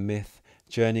from the myth,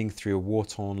 journeying through a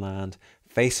war-torn land,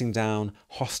 facing down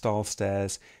hostile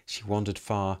stairs. She wandered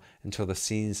far until the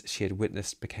scenes she had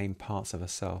witnessed became parts of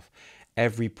herself.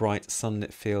 Every bright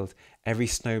sunlit field, every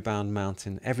snowbound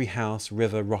mountain, every house,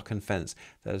 river, rock and fence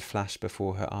that had flashed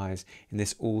before her eyes in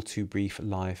this all too brief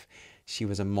life. She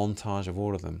was a montage of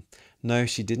all of them. No,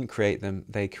 she didn't create them,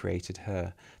 they created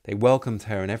her. They welcomed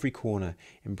her in every corner,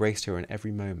 embraced her in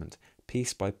every moment.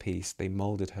 Piece by piece, they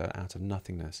moulded her out of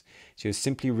nothingness. She was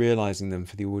simply realizing them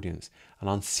for the audience, an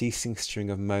unceasing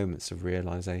string of moments of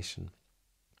realization.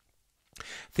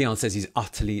 Theon says he's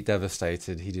utterly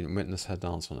devastated he didn't witness her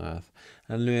dance on Earth,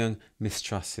 and Liu Ying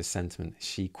mistrusts his sentiment.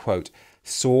 She, quote,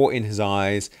 saw in his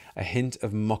eyes a hint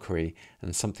of mockery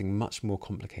and something much more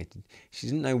complicated. She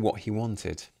didn't know what he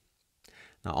wanted.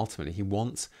 Now, ultimately, he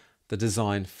wants the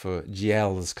design for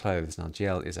Jiel's clothes. Now,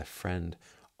 Jiel is a friend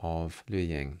of Liu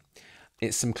Ying.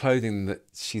 It's some clothing that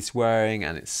she's wearing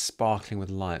and it's sparkling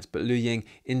with lights, but Liu Ying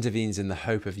intervenes in the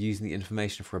hope of using the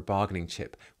information for a bargaining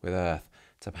chip with Earth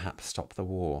to perhaps stop the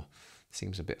war.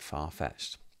 Seems a bit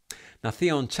far-fetched. Now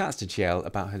Theon chats to Jiel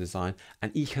about her design,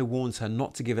 and Eco warns her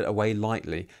not to give it away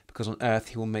lightly because on Earth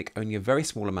he will make only a very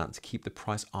small amount to keep the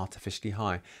price artificially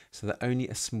high so that only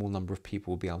a small number of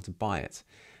people will be able to buy it.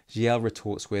 Jiel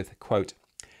retorts with, quote,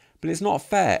 but it's not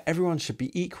fair, everyone should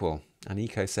be equal. And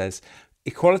Eco says,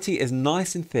 equality is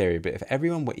nice in theory, but if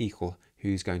everyone were equal,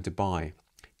 who's going to buy?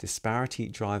 Disparity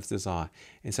drives desire.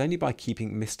 It's only by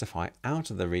keeping Mystify out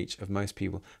of the reach of most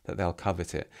people that they'll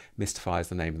covet it. Mystify is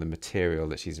the name of the material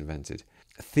that she's invented.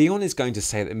 Theon is going to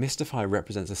say that Mystify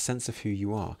represents a sense of who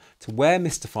you are. To wear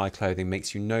Mystify clothing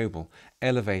makes you noble,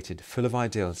 elevated, full of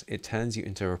ideals. It turns you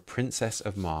into a princess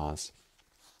of Mars.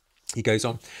 He goes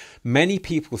on, many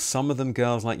people, some of them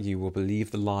girls like you, will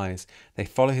believe the lies. They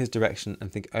follow his direction and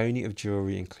think only of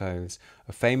jewellery and clothes,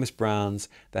 of famous brands.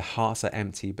 Their hearts are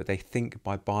empty, but they think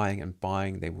by buying and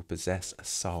buying they will possess a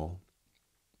soul.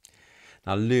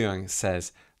 Now Liu Ying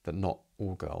says that not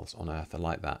all girls on Earth are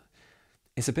like that.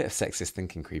 It's a bit of sexist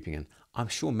thinking creeping in. I'm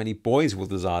sure many boys will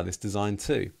desire this design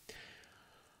too.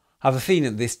 I have a feeling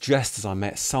that this dress design may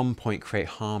at some point create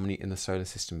harmony in the solar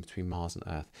system between Mars and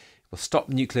Earth. Will stop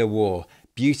nuclear war.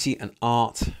 Beauty and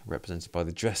art, represented by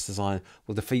the dress design,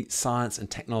 will defeat science and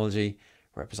technology,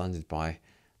 represented by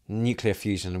nuclear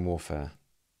fusion and warfare.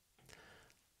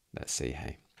 Let's see,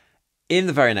 hey. In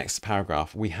the very next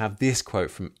paragraph, we have this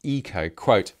quote from Eco,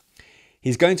 quote,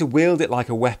 he's going to wield it like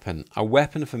a weapon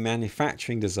for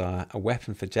manufacturing desire, a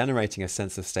weapon for generating a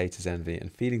sense of status envy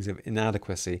and feelings of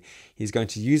inadequacy. He's going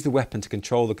to use the weapon to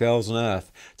control the girls on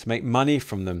Earth, to make money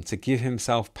from them, to give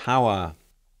himself power.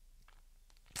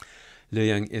 Liu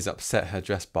Ying is upset her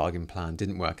dress bargain plan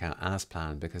didn't work out as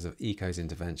planned because of Eco's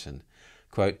intervention.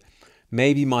 Quote,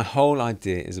 maybe my whole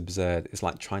idea is absurd. It's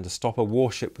like trying to stop a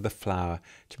warship with a flower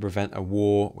to prevent a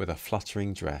war with a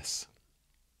fluttering dress.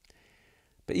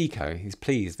 But Eco, he's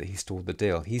pleased that he stalled the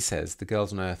deal. He says the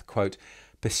girls on Earth, quote,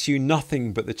 pursue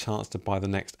nothing but the chance to buy the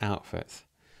next outfit.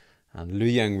 And Liu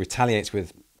Ying retaliates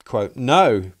with, quote,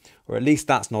 no, or at least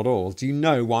that's not all. Do you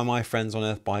know why my friends on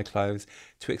Earth buy clothes?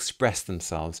 To express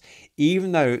themselves.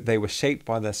 Even though they were shaped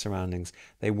by their surroundings,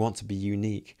 they want to be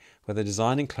unique. Whether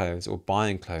designing clothes or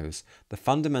buying clothes, the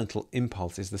fundamental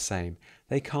impulse is the same.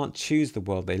 They can't choose the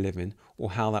world they live in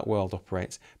or how that world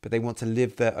operates, but they want to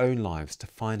live their own lives, to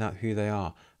find out who they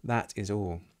are. That is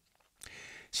all.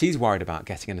 She's worried about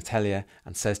getting an atelier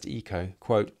and says to Eco,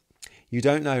 quote, you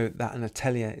don't know that an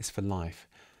atelier is for life.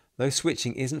 Though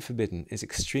switching isn't forbidden, it's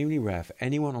extremely rare for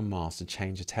anyone on Mars to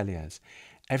change ateliers.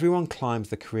 Everyone climbs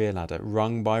the career ladder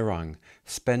rung by rung,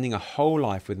 spending a whole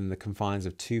life within the confines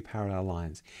of two parallel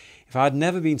lines. If I had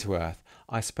never been to Earth,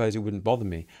 I suppose it wouldn't bother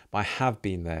me, but I have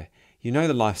been there. You know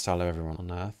the lifestyle of everyone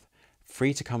on Earth.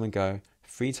 Free to come and go,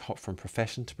 free to hop from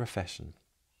profession to profession.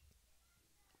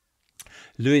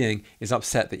 Liu Ying is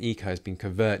upset that Iko has been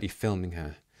covertly filming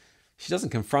her. She doesn't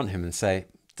confront him and say,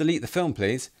 "Delete the film,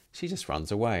 please." She just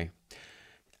runs away.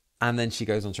 And then she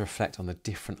goes on to reflect on the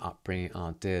different upbringing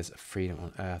and ideas of freedom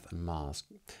on Earth and Mars.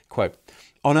 Quote,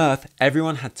 "On Earth,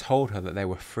 everyone had told her that they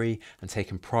were free and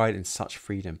taken pride in such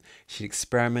freedom. She had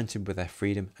experimented with their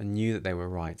freedom and knew that they were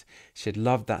right. She had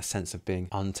loved that sense of being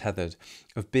untethered,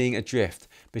 of being adrift,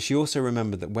 but she also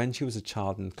remembered that when she was a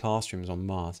child in classrooms on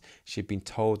Mars, she had been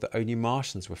told that only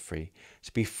Martians were free.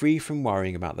 To be free from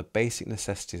worrying about the basic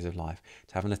necessities of life,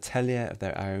 to have an atelier of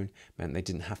their own, meant they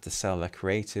didn't have to sell their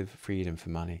creative freedom for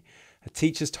money. Her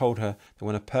teachers told her that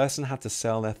when a person had to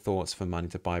sell their thoughts for money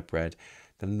to buy bread,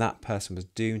 then that person was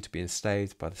doomed to be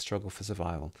enslaved by the struggle for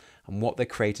survival, and what they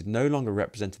created no longer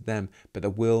represented them, but the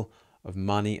will of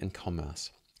money and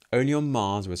commerce. Only on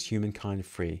Mars was humankind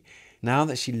free. Now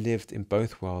that she lived in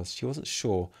both worlds, she wasn't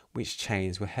sure which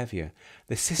chains were heavier,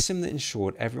 the system that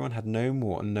ensured everyone had no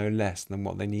more and no less than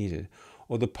what they needed,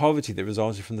 or the poverty that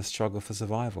resulted from the struggle for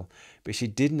survival. But she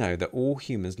did know that all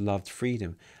humans loved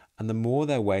freedom, and the more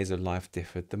their ways of life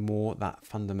differed, the more that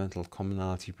fundamental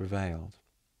commonality prevailed.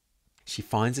 She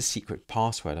finds a secret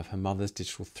password of her mother's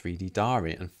digital 3D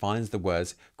diary and finds the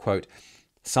words, quote,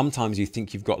 "Sometimes you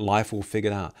think you've got life all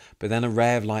figured out, but then a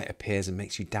ray of light appears and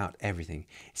makes you doubt everything.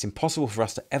 It's impossible for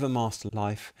us to ever master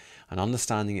life, and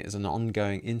understanding it is an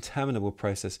ongoing, interminable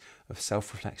process of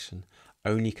self-reflection.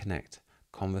 Only connect.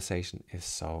 Conversation is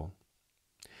soul."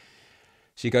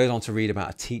 She goes on to read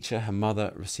about a teacher her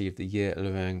mother received the year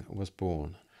Liu Ying was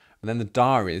born. And then the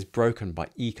diary is broken by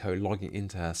Iko logging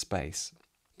into her space.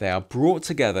 They are brought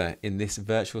together in this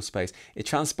virtual space. It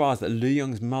transpires that Liu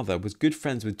Ying's mother was good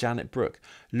friends with Janet Brooke.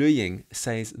 Liu Ying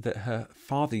says that her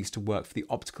father used to work for the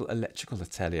optical electrical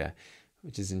atelier,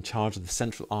 which is in charge of the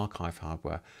central archive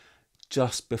hardware,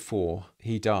 just before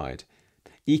he died.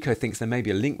 Iko thinks there may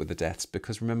be a link with the deaths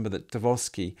because remember that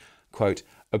Denisovich, quote,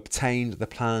 "obtained the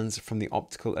plans from the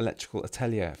optical electrical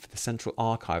atelier for the central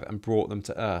archive and brought them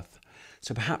to Earth."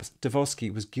 So perhaps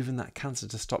Denisovich was given that cancer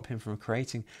to stop him from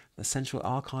creating the central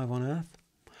archive on Earth.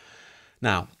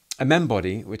 Now, a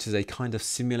membody, which is a kind of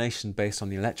simulation based on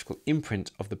the electrical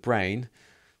imprint of the brain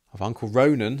of Uncle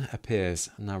Ronan, appears.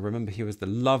 Now remember, he was the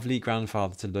lovely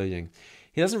grandfather to Liu Ying.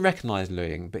 He doesn't recognise Liu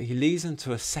Ying, but he leads him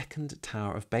to a second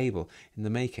Tower of Babel in the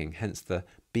making, hence the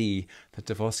B that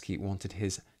Denisovich wanted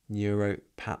his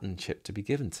neuro-pattern chip to be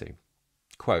given to.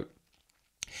 Quote,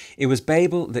 "It was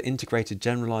Babel that integrated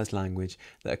generalized language,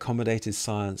 that accommodated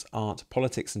science, art,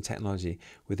 politics and technology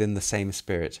within the same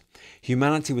spirit.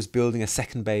 Humanity was building a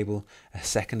second Babel, a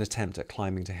second attempt at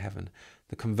climbing to heaven.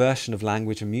 The conversion of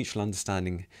language and mutual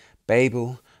understanding.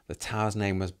 Babel, the tower's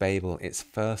name was Babel, its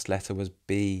first letter was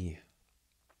B."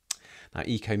 Now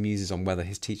Iko muses on whether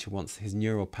his teacher wants his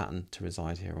neural pattern to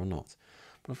reside here or not.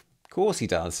 But of course he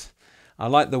does. I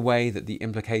like the way that the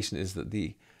implication is that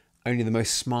only the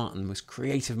most smart and most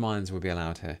creative minds will be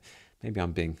allowed here. Maybe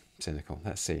I'm being cynical.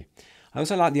 Let's see. I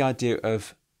also like the idea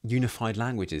of unified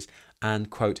languages and,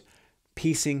 quote,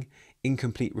 "piecing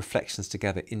incomplete reflections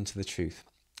together into the truth."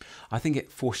 I think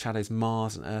it foreshadows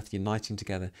Mars and Earth uniting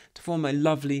together to form a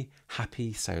lovely,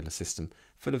 happy solar system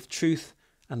full of truth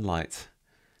and light.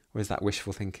 Or is that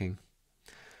wishful thinking?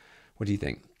 What do you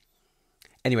think?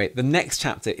 Anyway, the next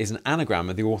chapter is an anagram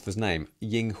of the author's name,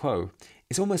 Ying Huo.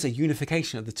 It's almost a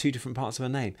unification of the two different parts of her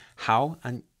name, Hao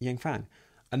and Yingfang.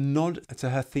 A nod to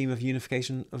her theme of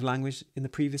unification of language in the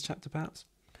previous chapter, perhaps.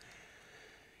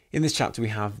 In this chapter, we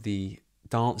have the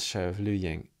dance show of Liu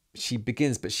Ying. She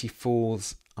begins, but she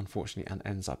falls, unfortunately, and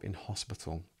ends up in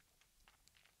hospital.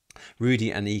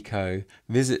 Rudy and Iko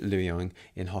visit Liu Ying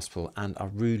in hospital and are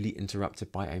rudely interrupted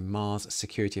by a Mars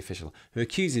security official who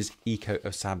accuses Iko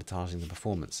of sabotaging the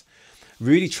performance.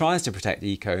 Rudy tries to protect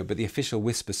Iko, but the official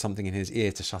whispers something in his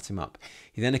ear to shut him up.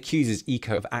 He then accuses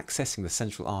Iko of accessing the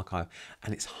central archive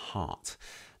and its heart,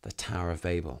 the Tower of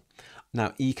Babel. Now,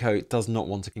 Iko does not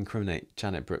want to incriminate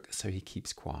Janet Brooke, so he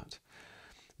keeps quiet.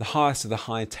 The highest of the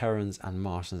High Terrans and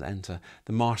Martians enter.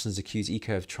 The Martians accuse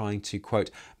Iko of trying to,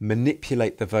 quote,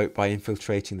 "manipulate the vote by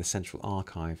infiltrating the central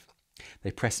archive."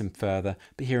 They press him further,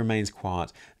 but he remains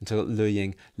quiet until Liu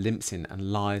Ying limps in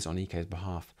and lies on Iko's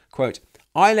behalf. Quote,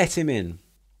 "I let him in."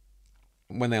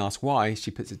 When they ask why, she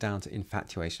puts it down to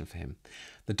infatuation for him.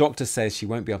 The doctor says she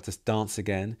won't be able to dance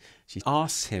again. She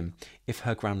asks him if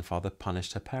her grandfather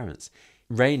punished her parents.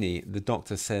 Rainey, the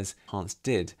doctor, says Hans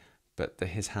did, but that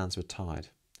his hands were tied.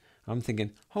 I'm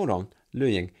thinking, hold on, Liu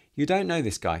Ying, you don't know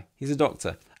this guy. He's a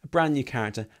doctor, a brand new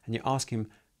character, and you ask him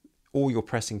all your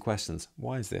pressing questions.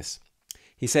 Why is this?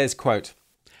 He says, quote,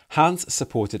 Hans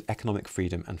supported economic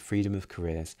freedom and freedom of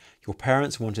careers. Your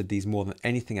parents wanted these more than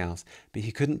anything else, but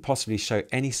he couldn't possibly show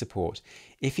any support.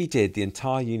 If he did, the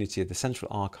entire unity of the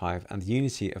Central Archive and the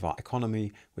unity of our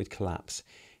economy would collapse.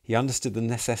 He understood the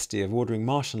necessity of ordering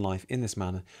Martian life in this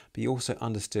manner, but he also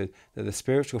understood that the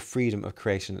spiritual freedom of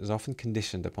creation is often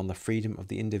conditioned upon the freedom of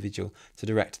the individual to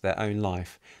direct their own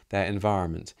life, their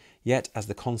environment. Yet, as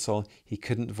the consul, he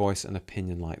couldn't voice an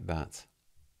opinion like that.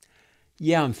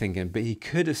 Yeah, I'm thinking, but he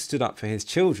could have stood up for his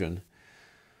children.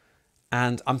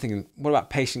 And I'm thinking, what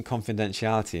about patient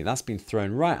confidentiality? That's been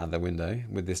thrown right out the window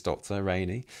with this doctor,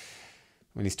 Rainey,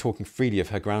 when he's talking freely of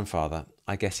her grandfather.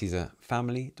 I guess he's a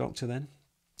family doctor then?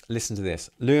 Listen to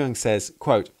this. Luyang says,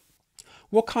 quote,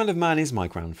 "What kind of man is my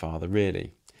grandfather,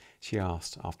 really?" she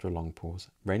asked after a long pause.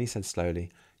 Rainey said slowly,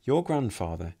 "Your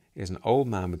grandfather is an old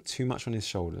man with too much on his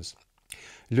shoulders."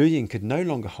 Luying could no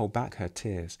longer hold back her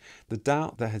tears. The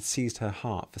doubt that had seized her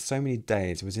heart for so many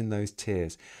days was in those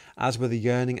tears, as were the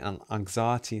yearning and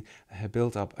anxiety that had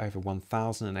built up over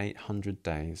 1,800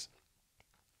 days.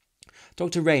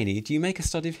 "Dr. Rainey, do you make a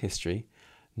study of history?"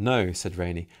 "No," said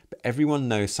Rainey, "but everyone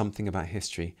knows something about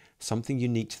history, something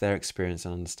unique to their experience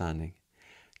and understanding."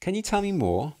 "Can you tell me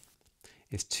more?"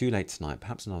 "It's too late tonight,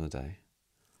 perhaps another day."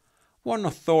 What an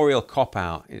authorial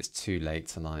cop-out, "It's too late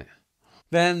tonight."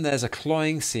 Then there's a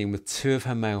cloying scene with two of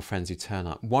her male friends who turn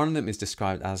up. One of them is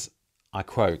described as, I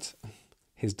quote,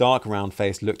 "His dark round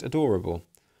face looked adorable."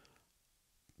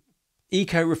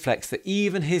 Eco reflects that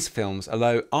even his films,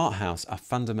 although art house, are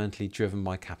fundamentally driven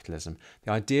by capitalism.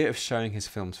 The idea of showing his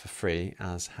films for free,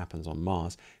 as happens on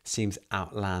Mars, seems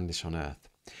outlandish on Earth.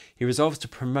 He resolves to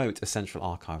promote a central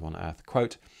archive on Earth,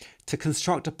 quote, "to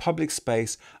construct a public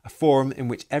space, a forum in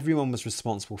which everyone was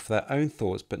responsible for their own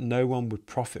thoughts, but no one would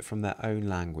profit from their own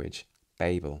language,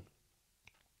 Babel."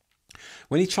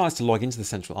 When he tries to log into the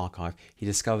central archive, he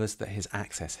discovers that his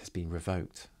access has been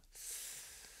revoked.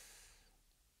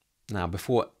 Now,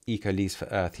 before Eco leaves for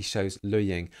Earth, he shows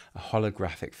Luying a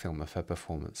holographic film of her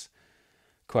performance.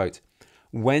 Quote,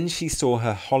 "When she saw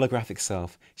her holographic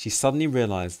self, she suddenly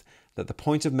realised that the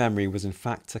point of memory was in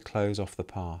fact to close off the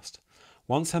past.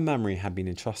 Once her memory had been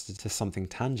entrusted to something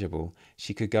tangible,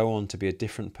 she could go on to be a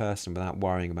different person without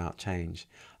worrying about change,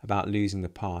 about losing the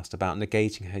past, about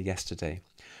negating her yesterday.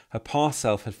 Her past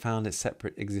self had found its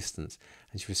separate existence,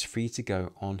 and she was free to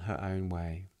go on her own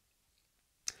way."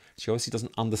 She obviously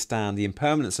doesn't understand the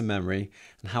impermanence of memory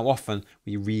and how often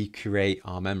we recreate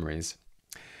our memories.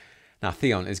 Now,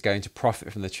 Theon is going to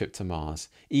profit from the trip to Mars.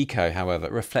 Eco, however,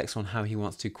 reflects on how he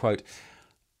wants to, quote,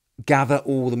 "gather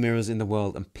all the mirrors in the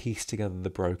world and piece together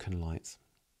the broken lights."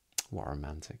 What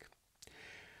romantic.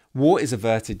 War is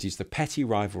averted due to the petty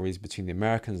rivalries between the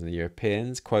Americans and the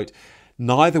Europeans. Quote,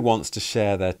 "Neither wants to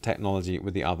share their technology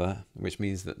with the other," which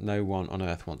means that no one on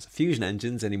Earth wants fusion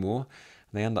engines anymore.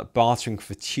 And they end up bartering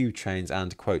for tube trains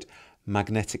and, quote,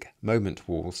 "magnetic moment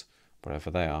walls," whatever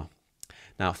they are.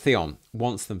 Now, Theon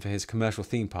wants them for his commercial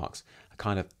theme parks, a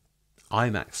kind of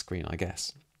IMAX screen, I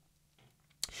guess.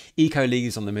 Eco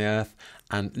leaves on the Earth,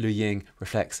 and Luying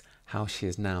reflects how she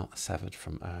is now severed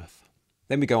from Earth.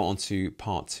 Then we go on to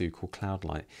part 2, called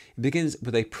Cloudlight. It begins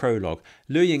with a prologue.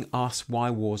 Luying asks why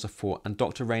wars are fought, and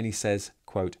Dr. Rainey says,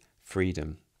 quote,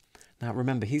 "freedom." Now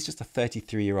remember, he's just a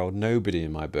 33-year-old nobody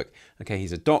in my book. Okay,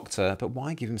 he's a doctor, but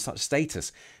why give him such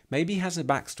status? Maybe he has a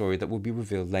backstory that will be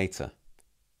revealed later.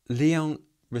 Leon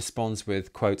responds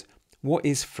with, quote, "What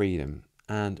is freedom?"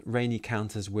 And Rainey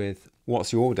counters with,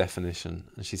 "What's your definition?"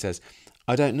 And she says,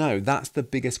 "I don't know. That's the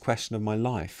biggest question of my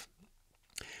life."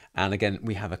 And again,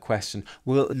 we have a question.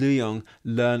 Will Luyong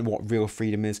learn what real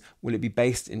freedom is? Will it be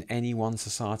based in any one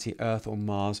society, Earth or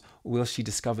Mars? Or will she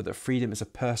discover that freedom is a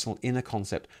personal inner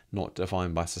concept, not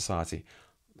defined by society?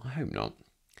 I hope not.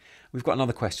 We've got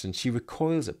another question. She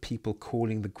recoils at people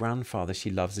calling the grandfather she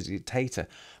loves a dictator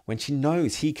when she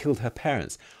knows he killed her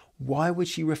parents. Why would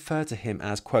she refer to him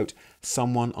as, quote,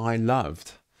 "someone I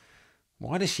loved"?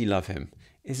 Why does she love him?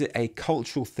 Is it a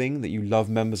cultural thing that you love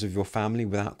members of your family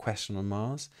without question on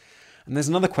Mars? And there's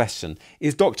another question.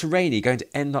 Is Dr. Rainey going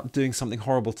to end up doing something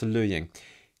horrible to Luying?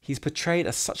 He's portrayed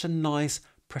as such a nice,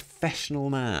 professional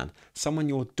man, someone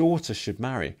your daughter should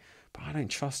marry, but I don't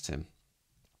trust him.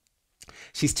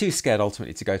 She's too scared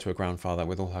ultimately to go to her grandfather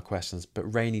with all her questions,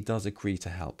 but Rainey does agree to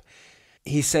help.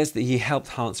 He says that he helped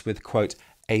Hans with, quote,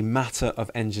 "a matter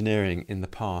of engineering in the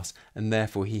past, and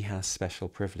therefore he has special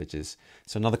privileges."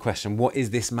 So another question, what is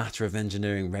this matter of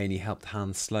engineering Rainey helped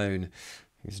Hans Sloane,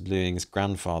 who's Luying's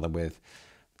grandfather, with?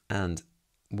 And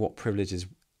what privileges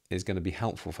is going to be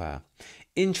helpful for her?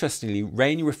 Interestingly,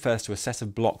 Rainey refers to a set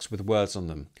of blocks with words on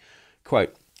them.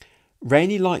 Quote,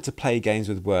 Rainey liked to play games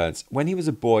with words. When he was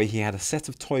a boy, he had a set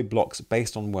of toy blocks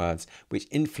based on words, which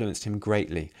influenced him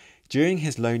greatly. During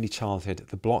his lonely childhood,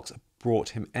 the blocks brought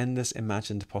him endless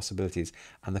imagined possibilities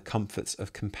and the comforts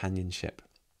of companionship.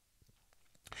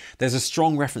 There's a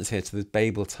strong reference here to the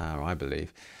Babel Tower, I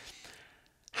believe.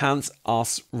 Hans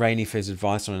asks Rainey for his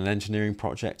advice on an engineering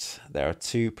project. There are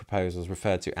two proposals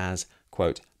referred to as,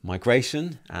 quote,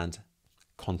 migration and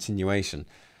continuation.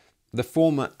 The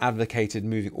former advocated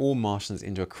moving all Martians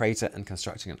into a crater and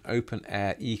constructing an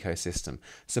open-air ecosystem.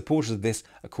 Supporters of this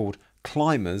are called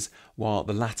climbers, while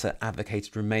the latter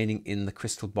advocated remaining in the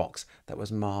crystal box that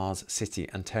was Mars City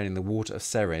and turning the water of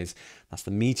Ceres, that's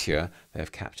the meteor they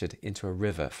have captured, into a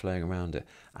river flowing around it.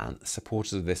 And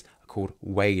supporters of this are called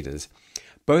waders.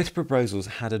 Both proposals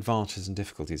had advantages and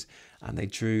difficulties, and they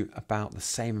drew about the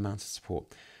same amount of support.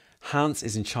 Hans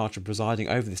is in charge of presiding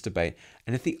over this debate,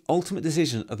 and if the ultimate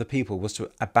decision of the people was to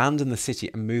abandon the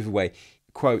city and move away,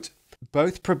 quote,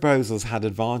 both proposals had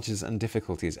advantages and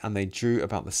difficulties, and they drew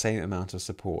about the same amount of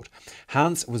support.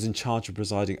 Hans was in charge of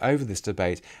presiding over this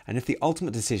debate, and if the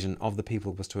ultimate decision of the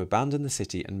people was to abandon the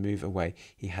city and move away,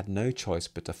 he had no choice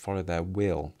but to follow their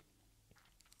will.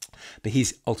 But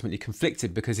he's ultimately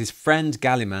conflicted because his friend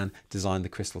Galliman designed the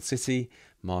Crystal City,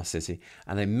 Mars City,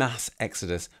 and a mass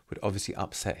exodus would obviously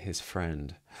upset his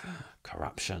friend.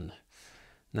 Corruption.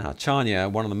 Now, Charnia,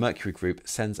 one of the Mercury group,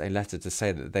 sends a letter to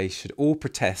say that they should all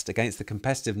protest against the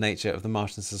competitive nature of the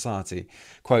Martian society,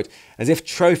 quote, as if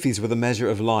trophies were the measure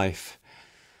of life.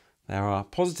 There are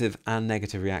positive and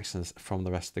negative reactions from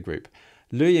the rest of the group.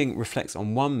 Luying reflects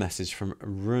on one message from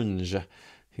Runge,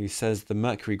 who says the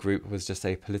Mercury group was just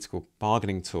a political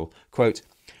bargaining tool. Quote,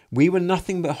 we were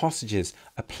nothing but hostages,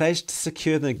 a pledge to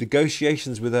secure the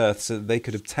negotiations with Earth so that they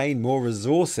could obtain more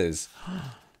resources.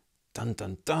 Dun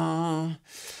dun dun.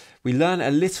 We learn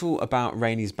a little about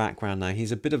Rainey's background now.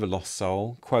 He's a bit of a lost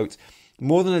soul. Quote,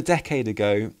 more than a decade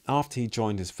ago, after he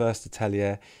joined his first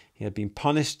atelier, he had been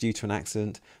punished due to an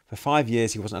accident. For 5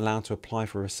 years, he wasn't allowed to apply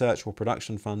for research or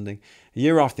production funding. A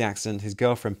year after the accident, his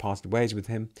girlfriend parted ways with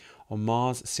him. On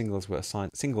Mars, singles were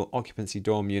assigned single occupancy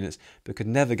dorm units, but could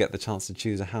never get the chance to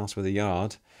choose a house with a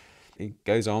yard. He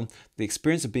goes on, the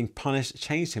experience of being punished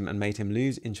changed him and made him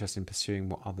lose interest in pursuing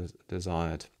what others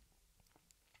desired.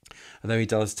 Although he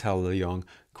does tell the young,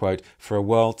 quote, for a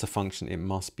world to function, it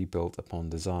must be built upon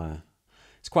desire.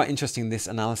 It's quite interesting, this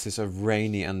analysis of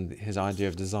Rainey and his idea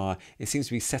of desire. It seems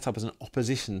to be set up as an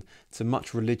opposition to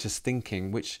much religious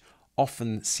thinking, which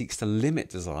often seeks to limit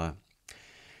desire.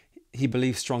 He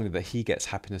believes strongly that he gets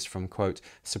happiness from, quote,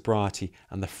 sobriety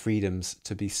and the freedoms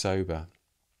to be sober.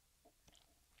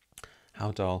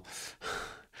 How dull.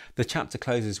 The chapter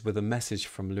closes with a message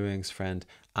from Luying's friend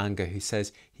Anga, who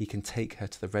says he can take her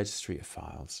to the registry of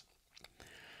files.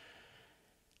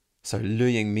 So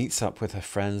Luying meets up with her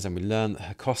friends, and we learn that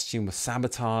her costume was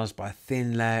sabotaged by a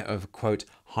thin layer of, quote,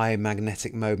 high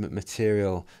magnetic moment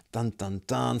material. Dun dun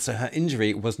dun. So her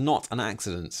injury was not an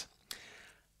accident.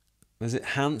 Was it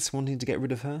Hans wanting to get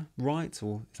rid of her, right?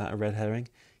 Or is that a red herring?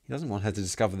 He doesn't want her to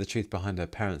discover the truth behind her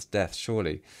parents' death,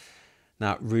 surely.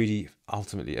 Now, Rudy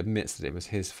ultimately admits that it was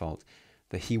his fault,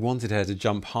 that he wanted her to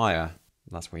jump higher.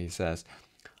 That's what he says.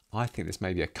 I think this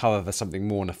may be a cover for something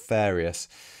more nefarious.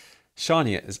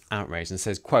 Shania is outraged and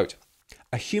says, quote,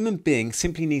 a human being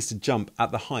simply needs to jump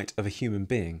at the height of a human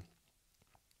being.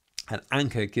 And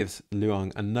Anka gives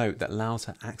Luying a note that allows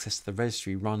her access to the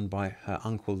registry run by her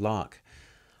uncle Lark.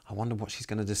 I wonder what she's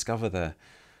going to discover there.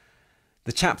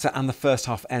 The chapter and the first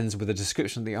half ends with a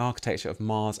description of the architecture of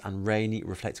Mars and Rainey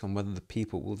reflecting on whether the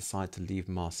people will decide to leave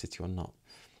Mars City or not.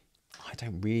 I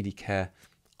don't really care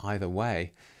either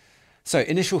way. So,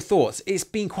 initial thoughts. It's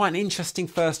been quite an interesting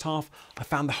first half. I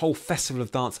found the whole festival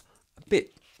of dance a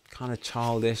bit kind of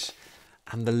childish,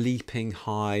 and the leaping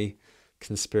high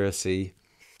conspiracy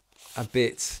a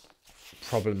bit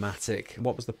problematic.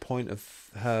 What was the point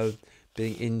of her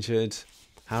being injured?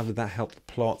 How did that help the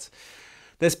plot?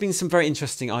 There's been some very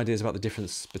interesting ideas about the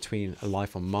difference between a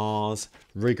life on Mars,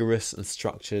 rigorous and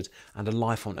structured, and a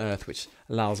life on Earth, which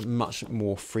allows much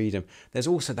more freedom. There's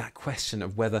also that question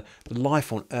of whether the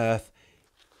life on Earth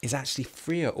is actually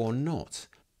freer or not,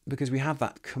 because we have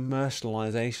that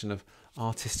commercialization of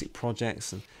artistic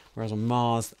projects, and whereas on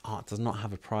Mars, art does not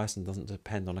have a price and doesn't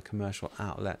depend on a commercial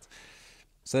outlet.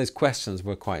 So those questions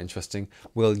were quite interesting.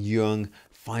 Will Jung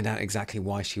find out exactly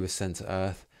why she was sent to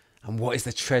Earth? And what is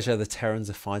the treasure the Terrans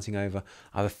are fighting over?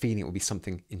 I have a feeling it will be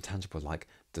something intangible like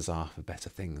desire for better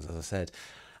things, as I said.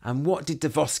 And what did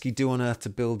Davosky do on Earth to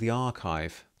build the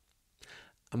archive?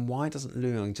 And why doesn't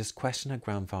Luying just question her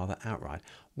grandfather outright?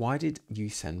 Why did you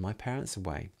send my parents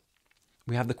away?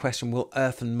 We have the question, will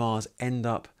Earth and Mars end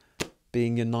up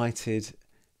being united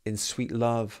in sweet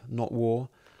love, not war.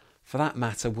 For that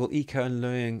matter, will Eco and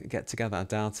Luyang get together? I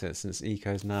doubt it, since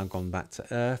Eco's now gone back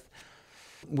to Earth.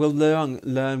 Will Luyang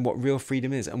learn what real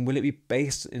freedom is, and will it be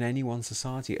based in any one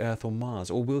society, Earth or Mars?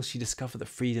 Or will she discover that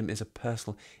freedom is a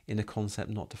personal inner concept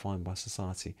not defined by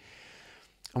society?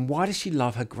 And why does she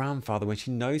love her grandfather when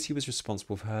she knows he was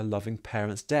responsible for her loving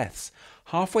parents' deaths?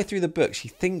 Halfway through the book, she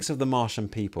thinks of the Martian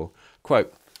people.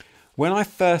 Quote, "When I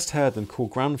first heard them call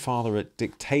grandfather a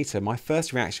dictator, my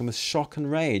first reaction was shock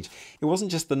and rage. It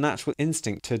wasn't just the natural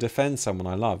instinct to defend someone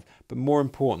I love, but more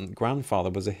important, grandfather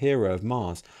was a hero of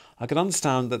Mars. I could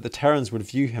understand that the Terrans would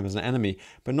view him as an enemy,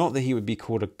 but not that he would be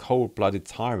called a cold-blooded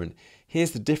tyrant.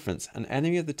 Here's the difference. An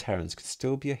enemy of the Terrans could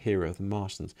still be a hero of the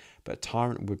Martians, but a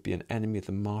tyrant would be an enemy of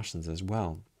the Martians as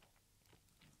well."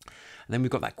 And then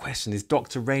we've got that question, is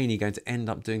Dr. Rainey going to end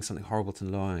up doing something horrible to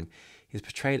Luyang? He's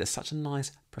portrayed as such a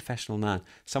nice professional man,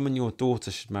 someone your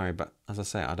daughter should marry, but as I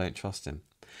say, I don't trust him.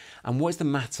 And what is the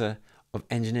matter of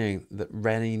engineering that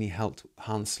Rainey helped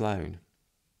Hans Sloane?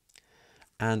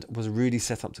 And was Rudy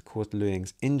set up to cause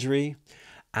Luyang's injury?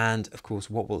 And of course,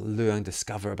 what will Luyang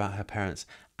discover about her parents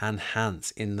and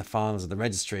Hans in the files of the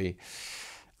registry?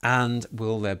 And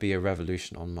will there be a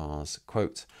revolution on Mars?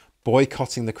 Quote,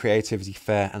 "Boycotting the creativity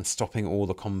fair and stopping all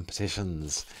the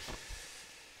competitions."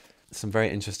 Some very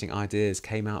interesting ideas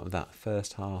came out of that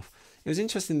first half. It was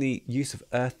interesting, the use of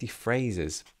earthy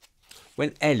phrases.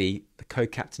 When Ellie, the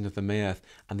co-captain of the Mayerth,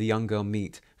 and the young girl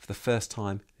meet for the first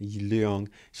time, Luyang,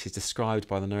 she's described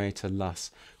by the narrator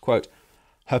thus, quote,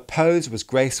 "Her pose was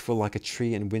graceful like a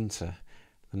tree in winter."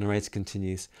 The narrator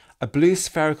continues, "A blue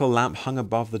spherical lamp hung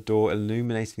above the door,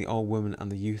 illuminating the old woman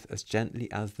and the youth as gently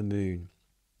as the moon."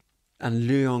 And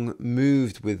Luyang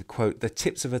moved with, quote, "the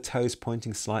tips of her toes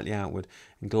pointing slightly outward,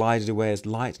 and glided away as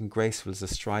light and graceful as a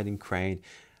striding crane.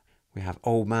 We have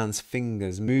old man's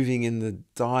fingers moving in the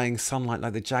dying sunlight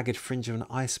like the jagged fringe of an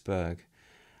iceberg."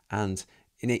 And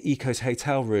in Eco's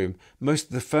hotel room, most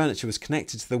of the furniture was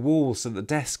connected to the walls, so that the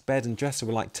desk, bed and dresser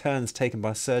were like turns taken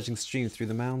by a surging stream through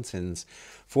the mountains,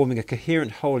 forming a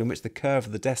coherent whole in which the curve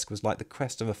of the desk was like the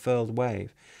crest of a furled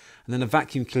wave. And then a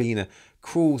vacuum cleaner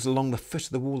crawls along the foot of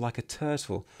the wall like a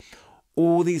turtle.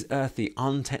 All these earthy,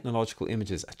 untechnological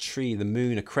images, a tree, the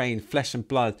moon, a crane, flesh and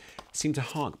blood, seem to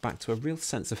hark back to a real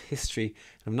sense of history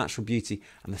and of natural beauty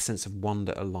and the sense of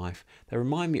wonder of life. They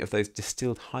remind me of those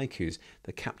distilled haikus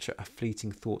that capture a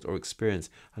fleeting thought or experience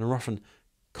and are often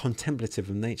contemplative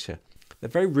of nature. They're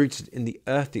very rooted in the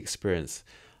earthy experience.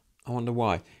 I wonder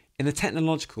why. In a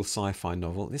technological sci-fi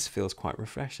novel, this feels quite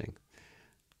refreshing.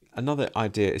 Another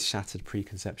idea is shattered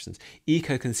preconceptions.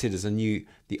 Eco considers anew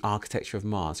the architecture of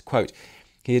Mars. Quote,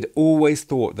 "He had always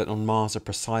thought that on Mars a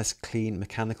precise, clean,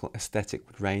 mechanical aesthetic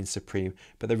would reign supreme,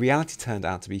 but the reality turned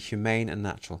out to be humane and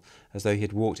natural, as though he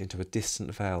had walked into a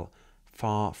distant vale,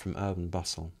 far from urban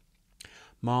bustle.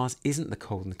 Mars isn't the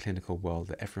cold and clinical world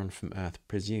that everyone from Earth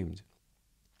presumed."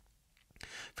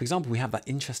 For example, we have that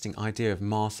interesting idea of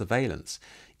Mars surveillance.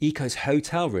 Eco's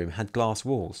hotel room had glass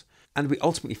walls, and we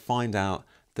ultimately find out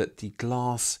that the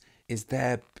glass is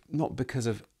there not because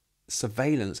of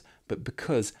surveillance, but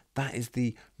because that is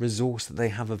the resource that they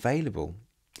have available.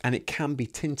 And it can be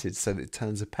tinted so that it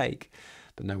turns opaque,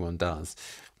 but no one does.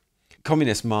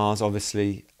 Communist Mars,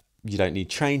 obviously, you don't need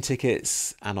train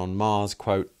tickets. And on Mars,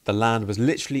 quote, "The land was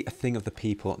literally a thing of the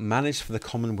people, managed for the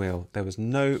common weal. There was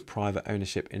no private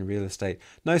ownership in real estate,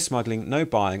 no smuggling, no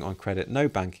buying on credit, no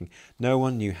banking. No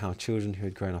one knew how children who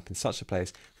had grown up in such a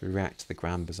place would react to the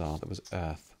grand bazaar that was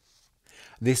Earth."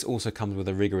 This also comes with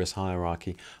a rigorous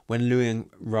hierarchy. When Luyang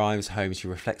arrives home, she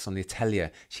reflects on the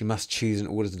atelier she must choose in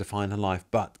order to define her life.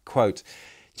 But, quote,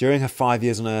 "During her 5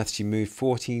 years on Earth, she moved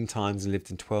 14 times and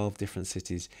lived in 12 different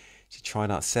cities. She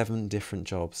tried out 7 different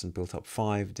jobs and built up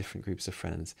 5 different groups of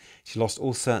friends. She lost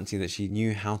all certainty that she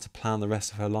knew how to plan the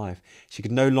rest of her life. She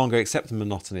could no longer accept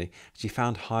monotony. She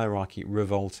found hierarchy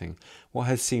revolting. What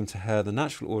had seemed to her the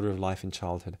natural order of life in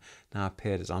childhood now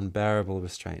appeared as unbearable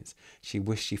restraints. She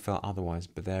wished she felt otherwise,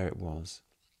 but there it was."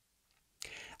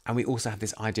 And we also have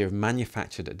this idea of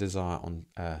manufactured desire on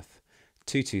Earth.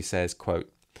 Tutu says,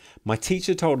 quote, "My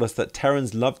teacher told us that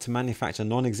Terrans love to manufacture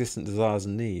non-existent desires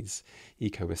and needs."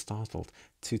 Eco was startled.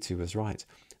 Tutu was right.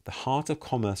 The heart of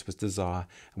commerce was desire,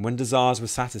 and when desires were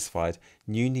satisfied,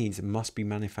 new needs must be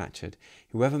manufactured.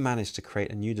 Whoever managed to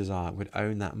create a new desire would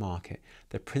own that market.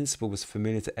 The principle was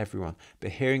familiar to everyone,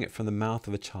 but hearing it from the mouth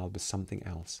of a child was something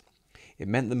else. It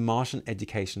meant that Martian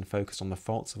education focused on the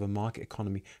faults of a market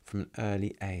economy from an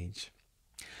early age.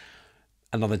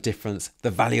 Another difference,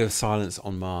 the value of silence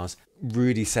on Mars.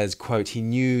 Rudy says, quote, "He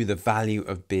knew the value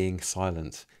of being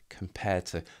silent compared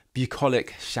to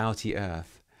bucolic, shouty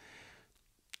Earth."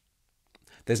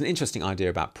 There's an interesting idea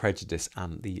about prejudice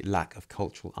and the lack of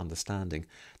cultural understanding.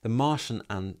 The Martian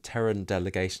and Terran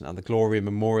delegation at the Gloria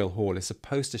Memorial Hall is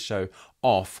supposed to show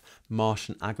off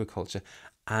Martian agriculture,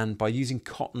 and by using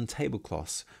cotton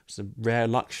tablecloths, which is a rare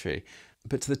luxury.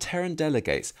 But to the Terran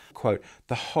delegates, quote,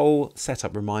 the whole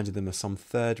setup reminded them of some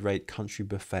third-rate country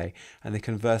buffet, and they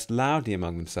conversed loudly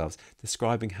among themselves,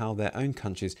 describing how their own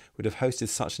countries would have hosted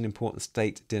such an important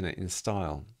state dinner in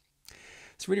style.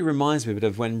 This really reminds me a bit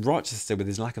of when Rochester, with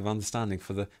his lack of understanding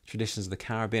for the traditions of the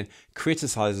Caribbean,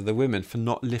 criticises the women for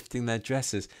not lifting their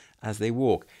dresses as they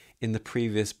walk in the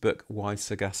previous book, Wide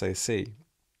Sargasso Sea.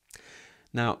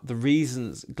 Now, the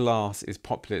reasons glass is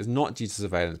popular is not due to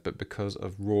surveillance, but because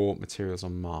of raw materials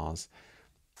on Mars.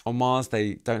 On Mars,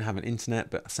 they don't have an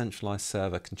internet, but a centralised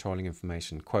server controlling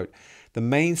information. Quote, the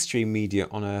mainstream media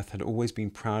on Earth had always been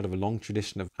proud of a long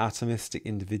tradition of atomistic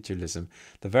individualism.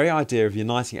 The very idea of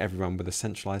uniting everyone with a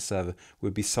centralised server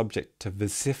would be subject to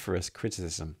vociferous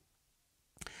criticism.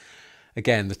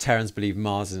 Again, the Terrans believe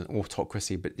Mars is an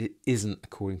autocracy, but it isn't,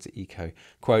 according to Eco.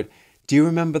 Quote, do you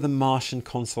remember the Martian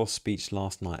consul's speech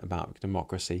last night about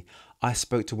democracy? I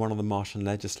spoke to one of the Martian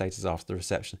legislators after the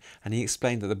reception, and he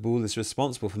explained that the Bull is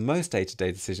responsible for most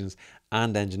day-to-day decisions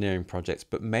and engineering projects,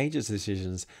 but major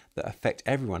decisions that affect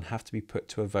everyone have to be put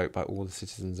to a vote by all the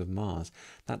citizens of Mars.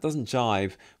 That doesn't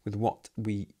jive with what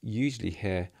we usually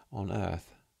hear on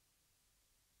Earth.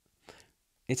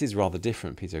 It is rather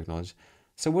different, Peter acknowledged.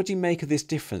 So what do you make of this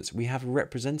difference? We have a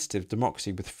representative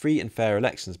democracy with free and fair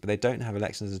elections, but they don't have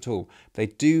elections at all. They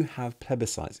do have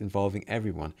plebiscites involving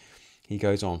everyone. He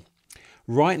goes on.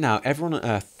 Right now, everyone on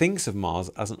Earth thinks of Mars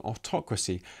as an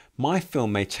autocracy. My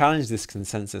film may challenge this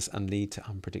consensus and lead to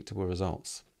unpredictable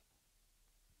results.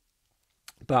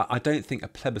 But I don't think a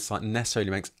plebiscite necessarily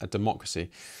makes a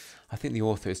democracy. I think the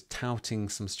author is touting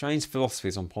some strange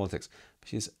philosophies on politics.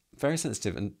 She's very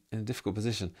sensitive and in a difficult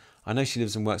position. I know she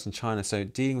lives and works in China, so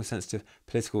dealing with sensitive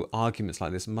political arguments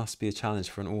like this must be a challenge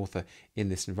for an author in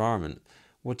this environment.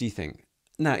 What do you think?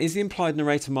 Now, is the implied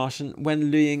narrator Martian?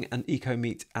 When Luying and Eco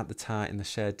meet at the tower in the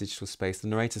shared digital space, the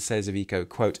narrator says of Eco,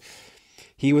 quote,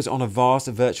 he was on a vast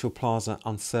virtual plaza,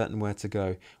 uncertain where to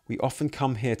go. We often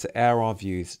come here to air our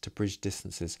views, to bridge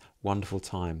distances. Wonderful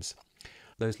times.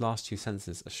 Those last two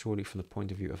sentences are surely from the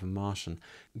point of view of a Martian.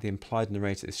 The implied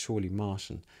narrator is surely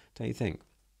Martian, don't you think?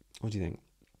 What do you think?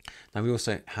 Now, we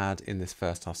also had in this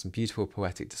first half some beautiful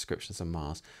poetic descriptions of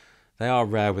Mars. They are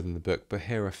rare within the book, but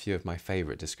here are a few of my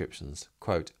favourite descriptions.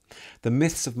 Quote, the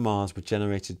myths of Mars were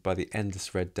generated by the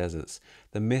endless red deserts.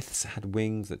 The myths had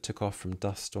wings that took off from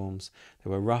dust storms.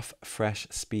 They were rough, fresh,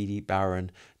 speedy,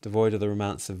 barren, devoid of the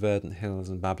romance of verdant hills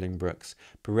and babbling brooks,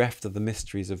 bereft of the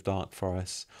mysteries of dark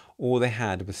forests. All they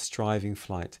had was striving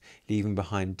flight, leaving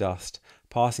behind dust,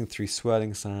 passing through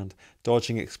swirling sand,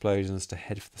 dodging explosions to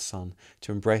head for the sun,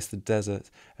 to embrace the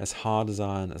desert as hard as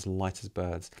iron, as light as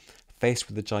birds. Faced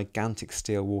with the gigantic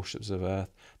steel warships of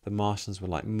Earth, the Martians were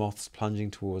like moths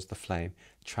plunging towards the flame,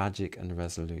 tragic and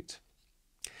resolute.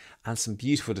 And some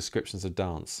beautiful descriptions of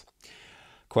dance.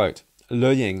 Quote,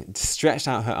 Luying stretched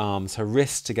out her arms, her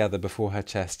wrists together before her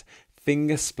chest,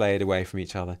 fingers splayed away from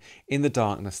each other. In the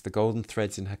darkness, the golden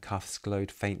threads in her cuffs glowed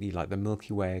faintly like the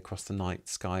Milky Way across the night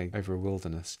sky over a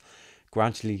wilderness.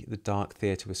 Gradually, the dark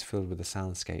theatre was filled with a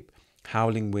soundscape.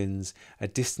 Howling winds, a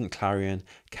distant clarion,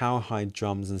 cowhide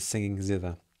drums and singing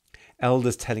zither.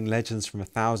 Elders telling legends from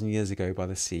 1,000 years ago by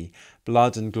the sea.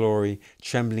 Blood and glory,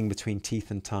 trembling between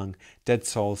teeth and tongue. Dead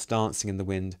souls dancing in the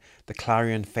wind. The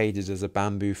clarion faded as a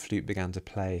bamboo flute began to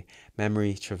play.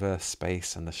 Memory traversed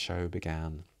space and the show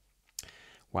began.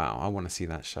 Wow, I want to see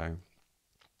that show.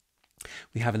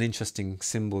 We have an interesting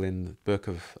symbol in the book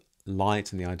of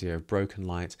light and the idea of broken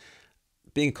light.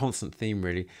 Being a constant theme,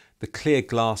 really, the clear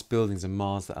glass buildings of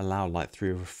Mars that allow light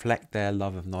through reflect their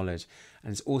love of knowledge,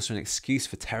 and it's also an excuse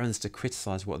for Terrans to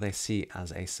criticise what they see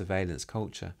as a surveillance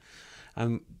culture.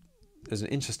 There's an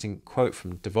interesting quote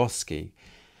from Dvosky.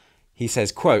 He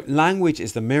says, quote, language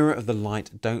is the mirror of the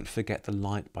light. Don't forget the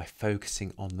light by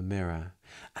focusing on the mirror.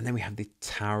 And then we have the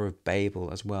Tower of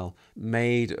Babel as well,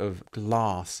 made of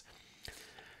glass.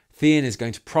 Theon is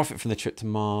going to profit from the trip to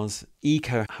Mars.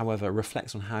 Eco, however,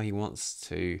 reflects on how he wants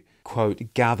to,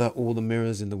 quote, gather all the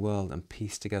mirrors in the world and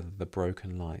piece together the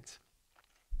broken light.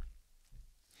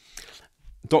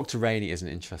 Dr. Rainey is an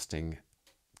interesting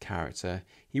character.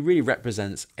 He really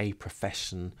represents a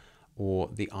profession, or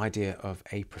the idea of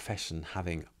a profession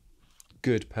having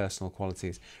good personal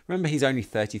qualities. Remember, he's only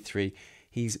 33.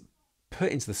 He's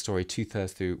put into the story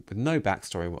 2/3 through with no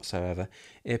backstory whatsoever.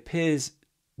 It appears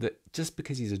that just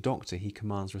because he's a doctor, he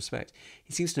commands respect.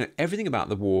 He seems to know everything about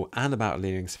the war and about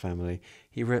Luying's family.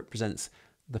 He represents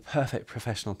the perfect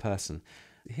professional person.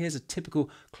 Here's a typical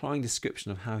cloying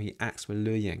description of how he acts with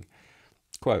Lu Ying.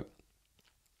 Quote,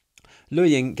 Lu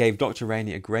Ying gave Dr.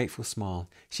 Rainey a grateful smile.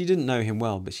 She didn't know him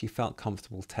well, but she felt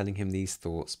comfortable telling him these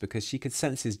thoughts because she could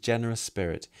sense his generous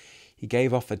spirit. He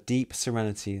gave off a deep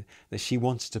serenity that she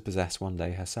wanted to possess one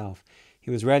day herself.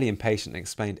 He was rarely impatient and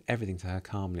explained everything to her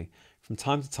calmly. From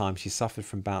time to time she suffered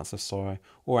from bouts of sorrow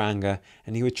or anger,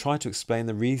 and he would try to explain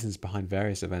the reasons behind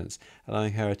various events,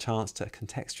 allowing her a chance to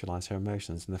contextualise her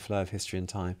emotions in the flow of history and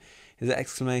time. His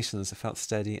exclamations felt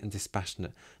steady and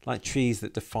dispassionate, like trees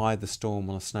that defied the storm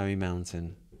on a snowy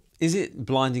mountain. Is it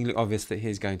blindingly obvious that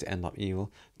he's going to end up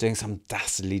evil, doing some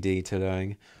dastardly deed to Lu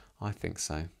Ying? I think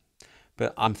so.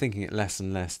 But I'm thinking it less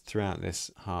and less throughout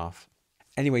this half.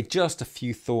 Anyway, just a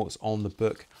few thoughts on the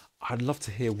book. I'd love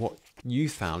to hear what you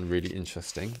found really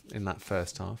interesting in that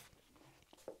first half.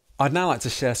 I'd now like to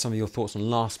share some of your thoughts on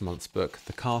last month's book,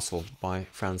 The Castle by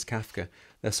Franz Kafka.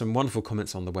 There's some wonderful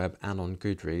comments on the web and on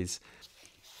Goodreads.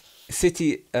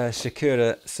 Siti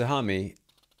Shakura Suhami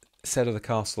said of The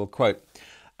Castle, quote,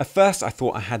 at first I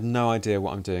thought I had no idea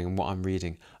what I'm doing and what I'm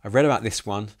reading. I read about this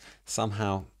one.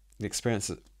 Somehow the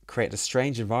experience created a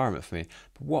strange environment for me,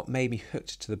 but what made me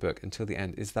hooked to the book until the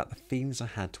end is that the feelings I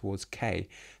had towards Kay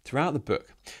throughout the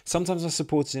book. Sometimes I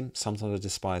supported him, sometimes I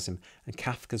despised him, and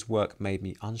Kafka's work made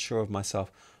me unsure of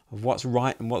myself, of what's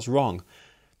right and what's wrong.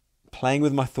 Playing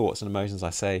with my thoughts and emotions, I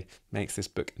say, makes this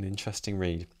book an interesting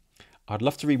read. I'd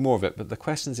love to read more of it, but the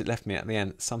questions it left me at the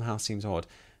end somehow seems odd,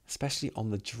 especially on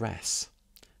the dress.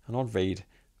 An odd read,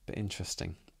 but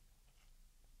interesting.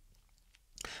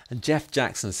 And Jeff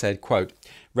Jackson said, quote,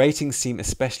 ratings seem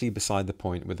especially beside the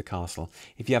point with The Castle.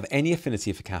 If you have any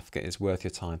affinity for Kafka, it's worth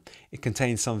your time. It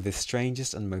contains some of his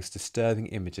strangest and most disturbing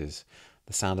images.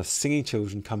 The sound of singing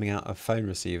children coming out of phone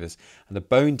receivers, and a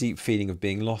bone-deep feeling of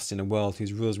being lost in a world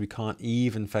whose rules we can't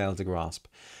even fail to grasp.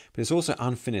 But it's also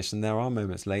unfinished, and there are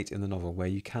moments late in the novel where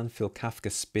you can feel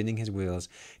Kafka spinning his wheels,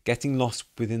 getting lost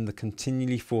within the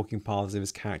continually forking paths of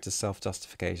his character's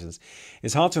self-justifications.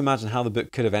 It's hard to imagine how the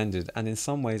book could have ended, and in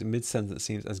some ways mid-sentence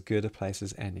seems as good a place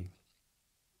as any.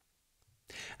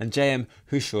 And J.M.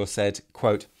 Hushaw said,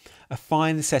 quote, a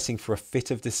fine setting for a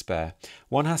fit of despair.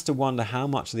 One has to wonder how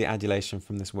much of the adulation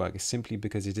from this work is simply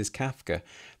because it is Kafka.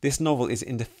 This novel is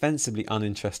indefensibly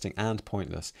uninteresting and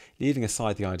pointless, leaving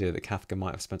aside the idea that Kafka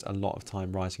might have spent a lot of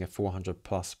time writing a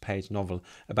 400-plus page novel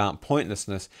about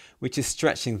pointlessness, which is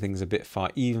stretching things a bit far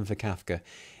even for Kafka.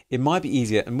 It might be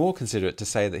easier and more considerate to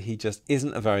say that he just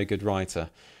isn't a very good writer.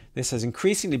 This has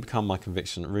increasingly become my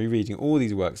conviction, rereading all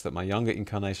these works that my younger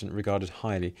incarnation regarded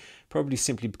highly, probably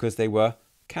simply because they were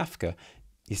Kafka.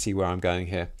 You see where I'm going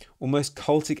here. Almost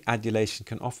cultic adulation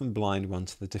can often blind one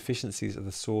to the deficiencies of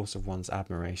the source of one's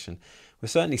admiration. We're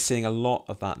certainly seeing a lot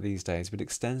of that these days, but it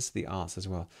extends to the arts as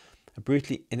well. A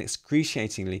brutally and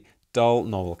excruciatingly dull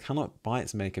novel cannot by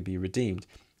its maker be redeemed.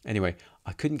 Anyway,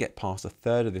 I couldn't get past a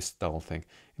third of this dull thing.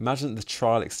 Imagine the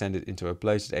trial extended into a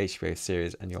bloated HBO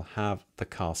series and you'll have The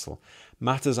Castle.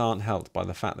 Matters aren't helped by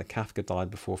the fact that Kafka died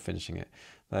before finishing it,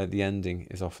 though the ending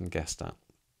is often guessed at.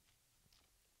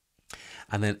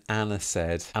 And then Anna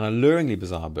said, an alluringly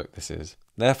bizarre book this is.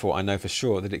 Therefore, I know for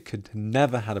sure that it could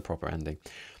never had a proper ending.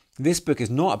 This book is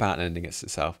not about ending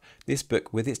itself. This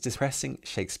book, with its depressing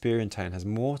Shakespearean tone, has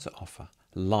more to offer.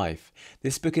 Life.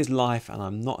 This book is life, and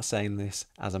I'm not saying this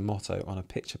as a motto on a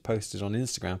picture posted on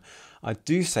Instagram. I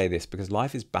do say this because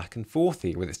life is back and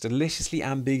forthy with its deliciously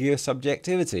ambiguous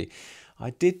subjectivity.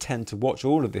 I did tend to watch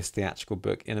all of this theatrical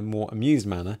book in a more amused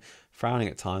manner, frowning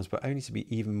at times, but only to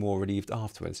be even more relieved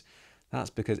afterwards. That's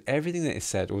because everything that is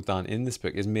said or done in this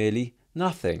book is merely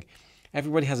nothing.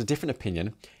 Everybody has a different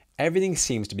opinion. Everything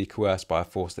seems to be coerced by a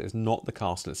force that is not the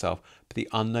castle itself, but the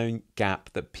unknown gap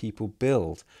that people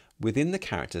build. Within the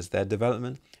characters, their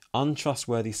development,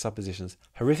 untrustworthy suppositions,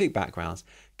 horrific backgrounds,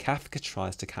 Kafka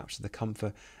tries to capture the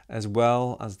comfort as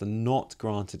well as the not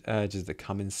granted urges that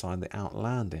come inside the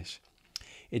outlandish.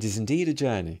 It is indeed a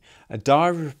journey, a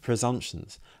diary of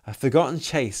presumptions, a forgotten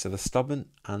chase of a stubborn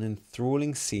and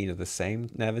enthralling scene of the same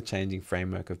never-changing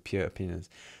framework of pure opinions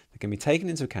that can be taken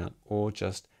into account or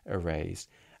just erased.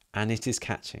 And it is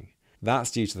catching.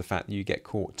 That's due to the fact that you get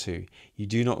caught too. You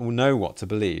do not know what to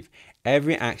believe.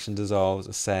 Every action dissolves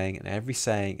a saying, and every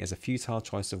saying is a futile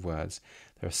choice of words.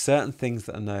 There are certain things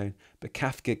that are known, but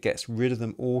Kafka gets rid of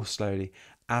them all slowly,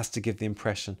 as to give the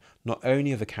impression not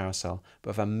only of a carousel, but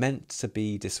of a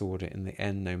meant-to-be disorder in the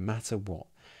end, no matter what.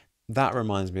 That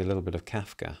reminds me a little bit of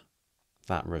Kafka,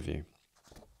 that review.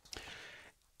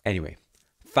 Anyway,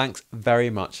 thanks very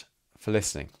much for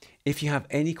listening. If you have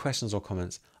any questions or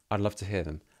comments, I'd love to hear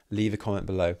them. Leave a comment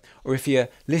below. Or if you're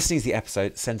listening to the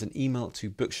episode, send an email to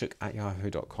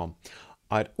bookshook@yahoo.com.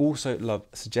 I'd also love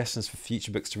suggestions for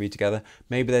future books to read together.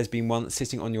 Maybe there's been one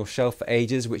sitting on your shelf for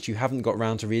ages which you haven't got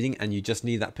round to reading and you just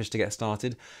need that push to get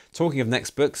started. Talking of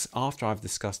next books, after I've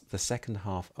discussed the second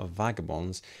half of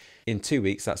Vagabonds, in 2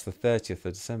 weeks, that's the 30th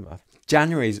of December,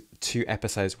 January's 2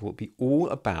 episodes will be all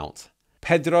about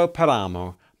Pedro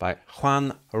Páramo by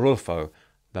Juan Rulfo,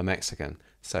 the Mexican.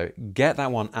 So get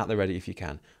that one at the ready if you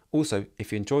can. Also,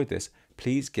 if you enjoyed this,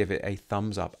 please give it a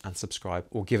thumbs up and subscribe,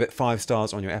 or give it 5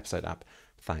 stars on your episode app.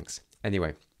 Thanks.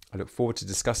 Anyway, I look forward to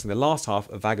discussing the last half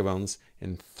of Vagabonds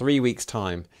in 3 weeks'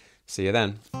 time. See you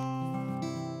then.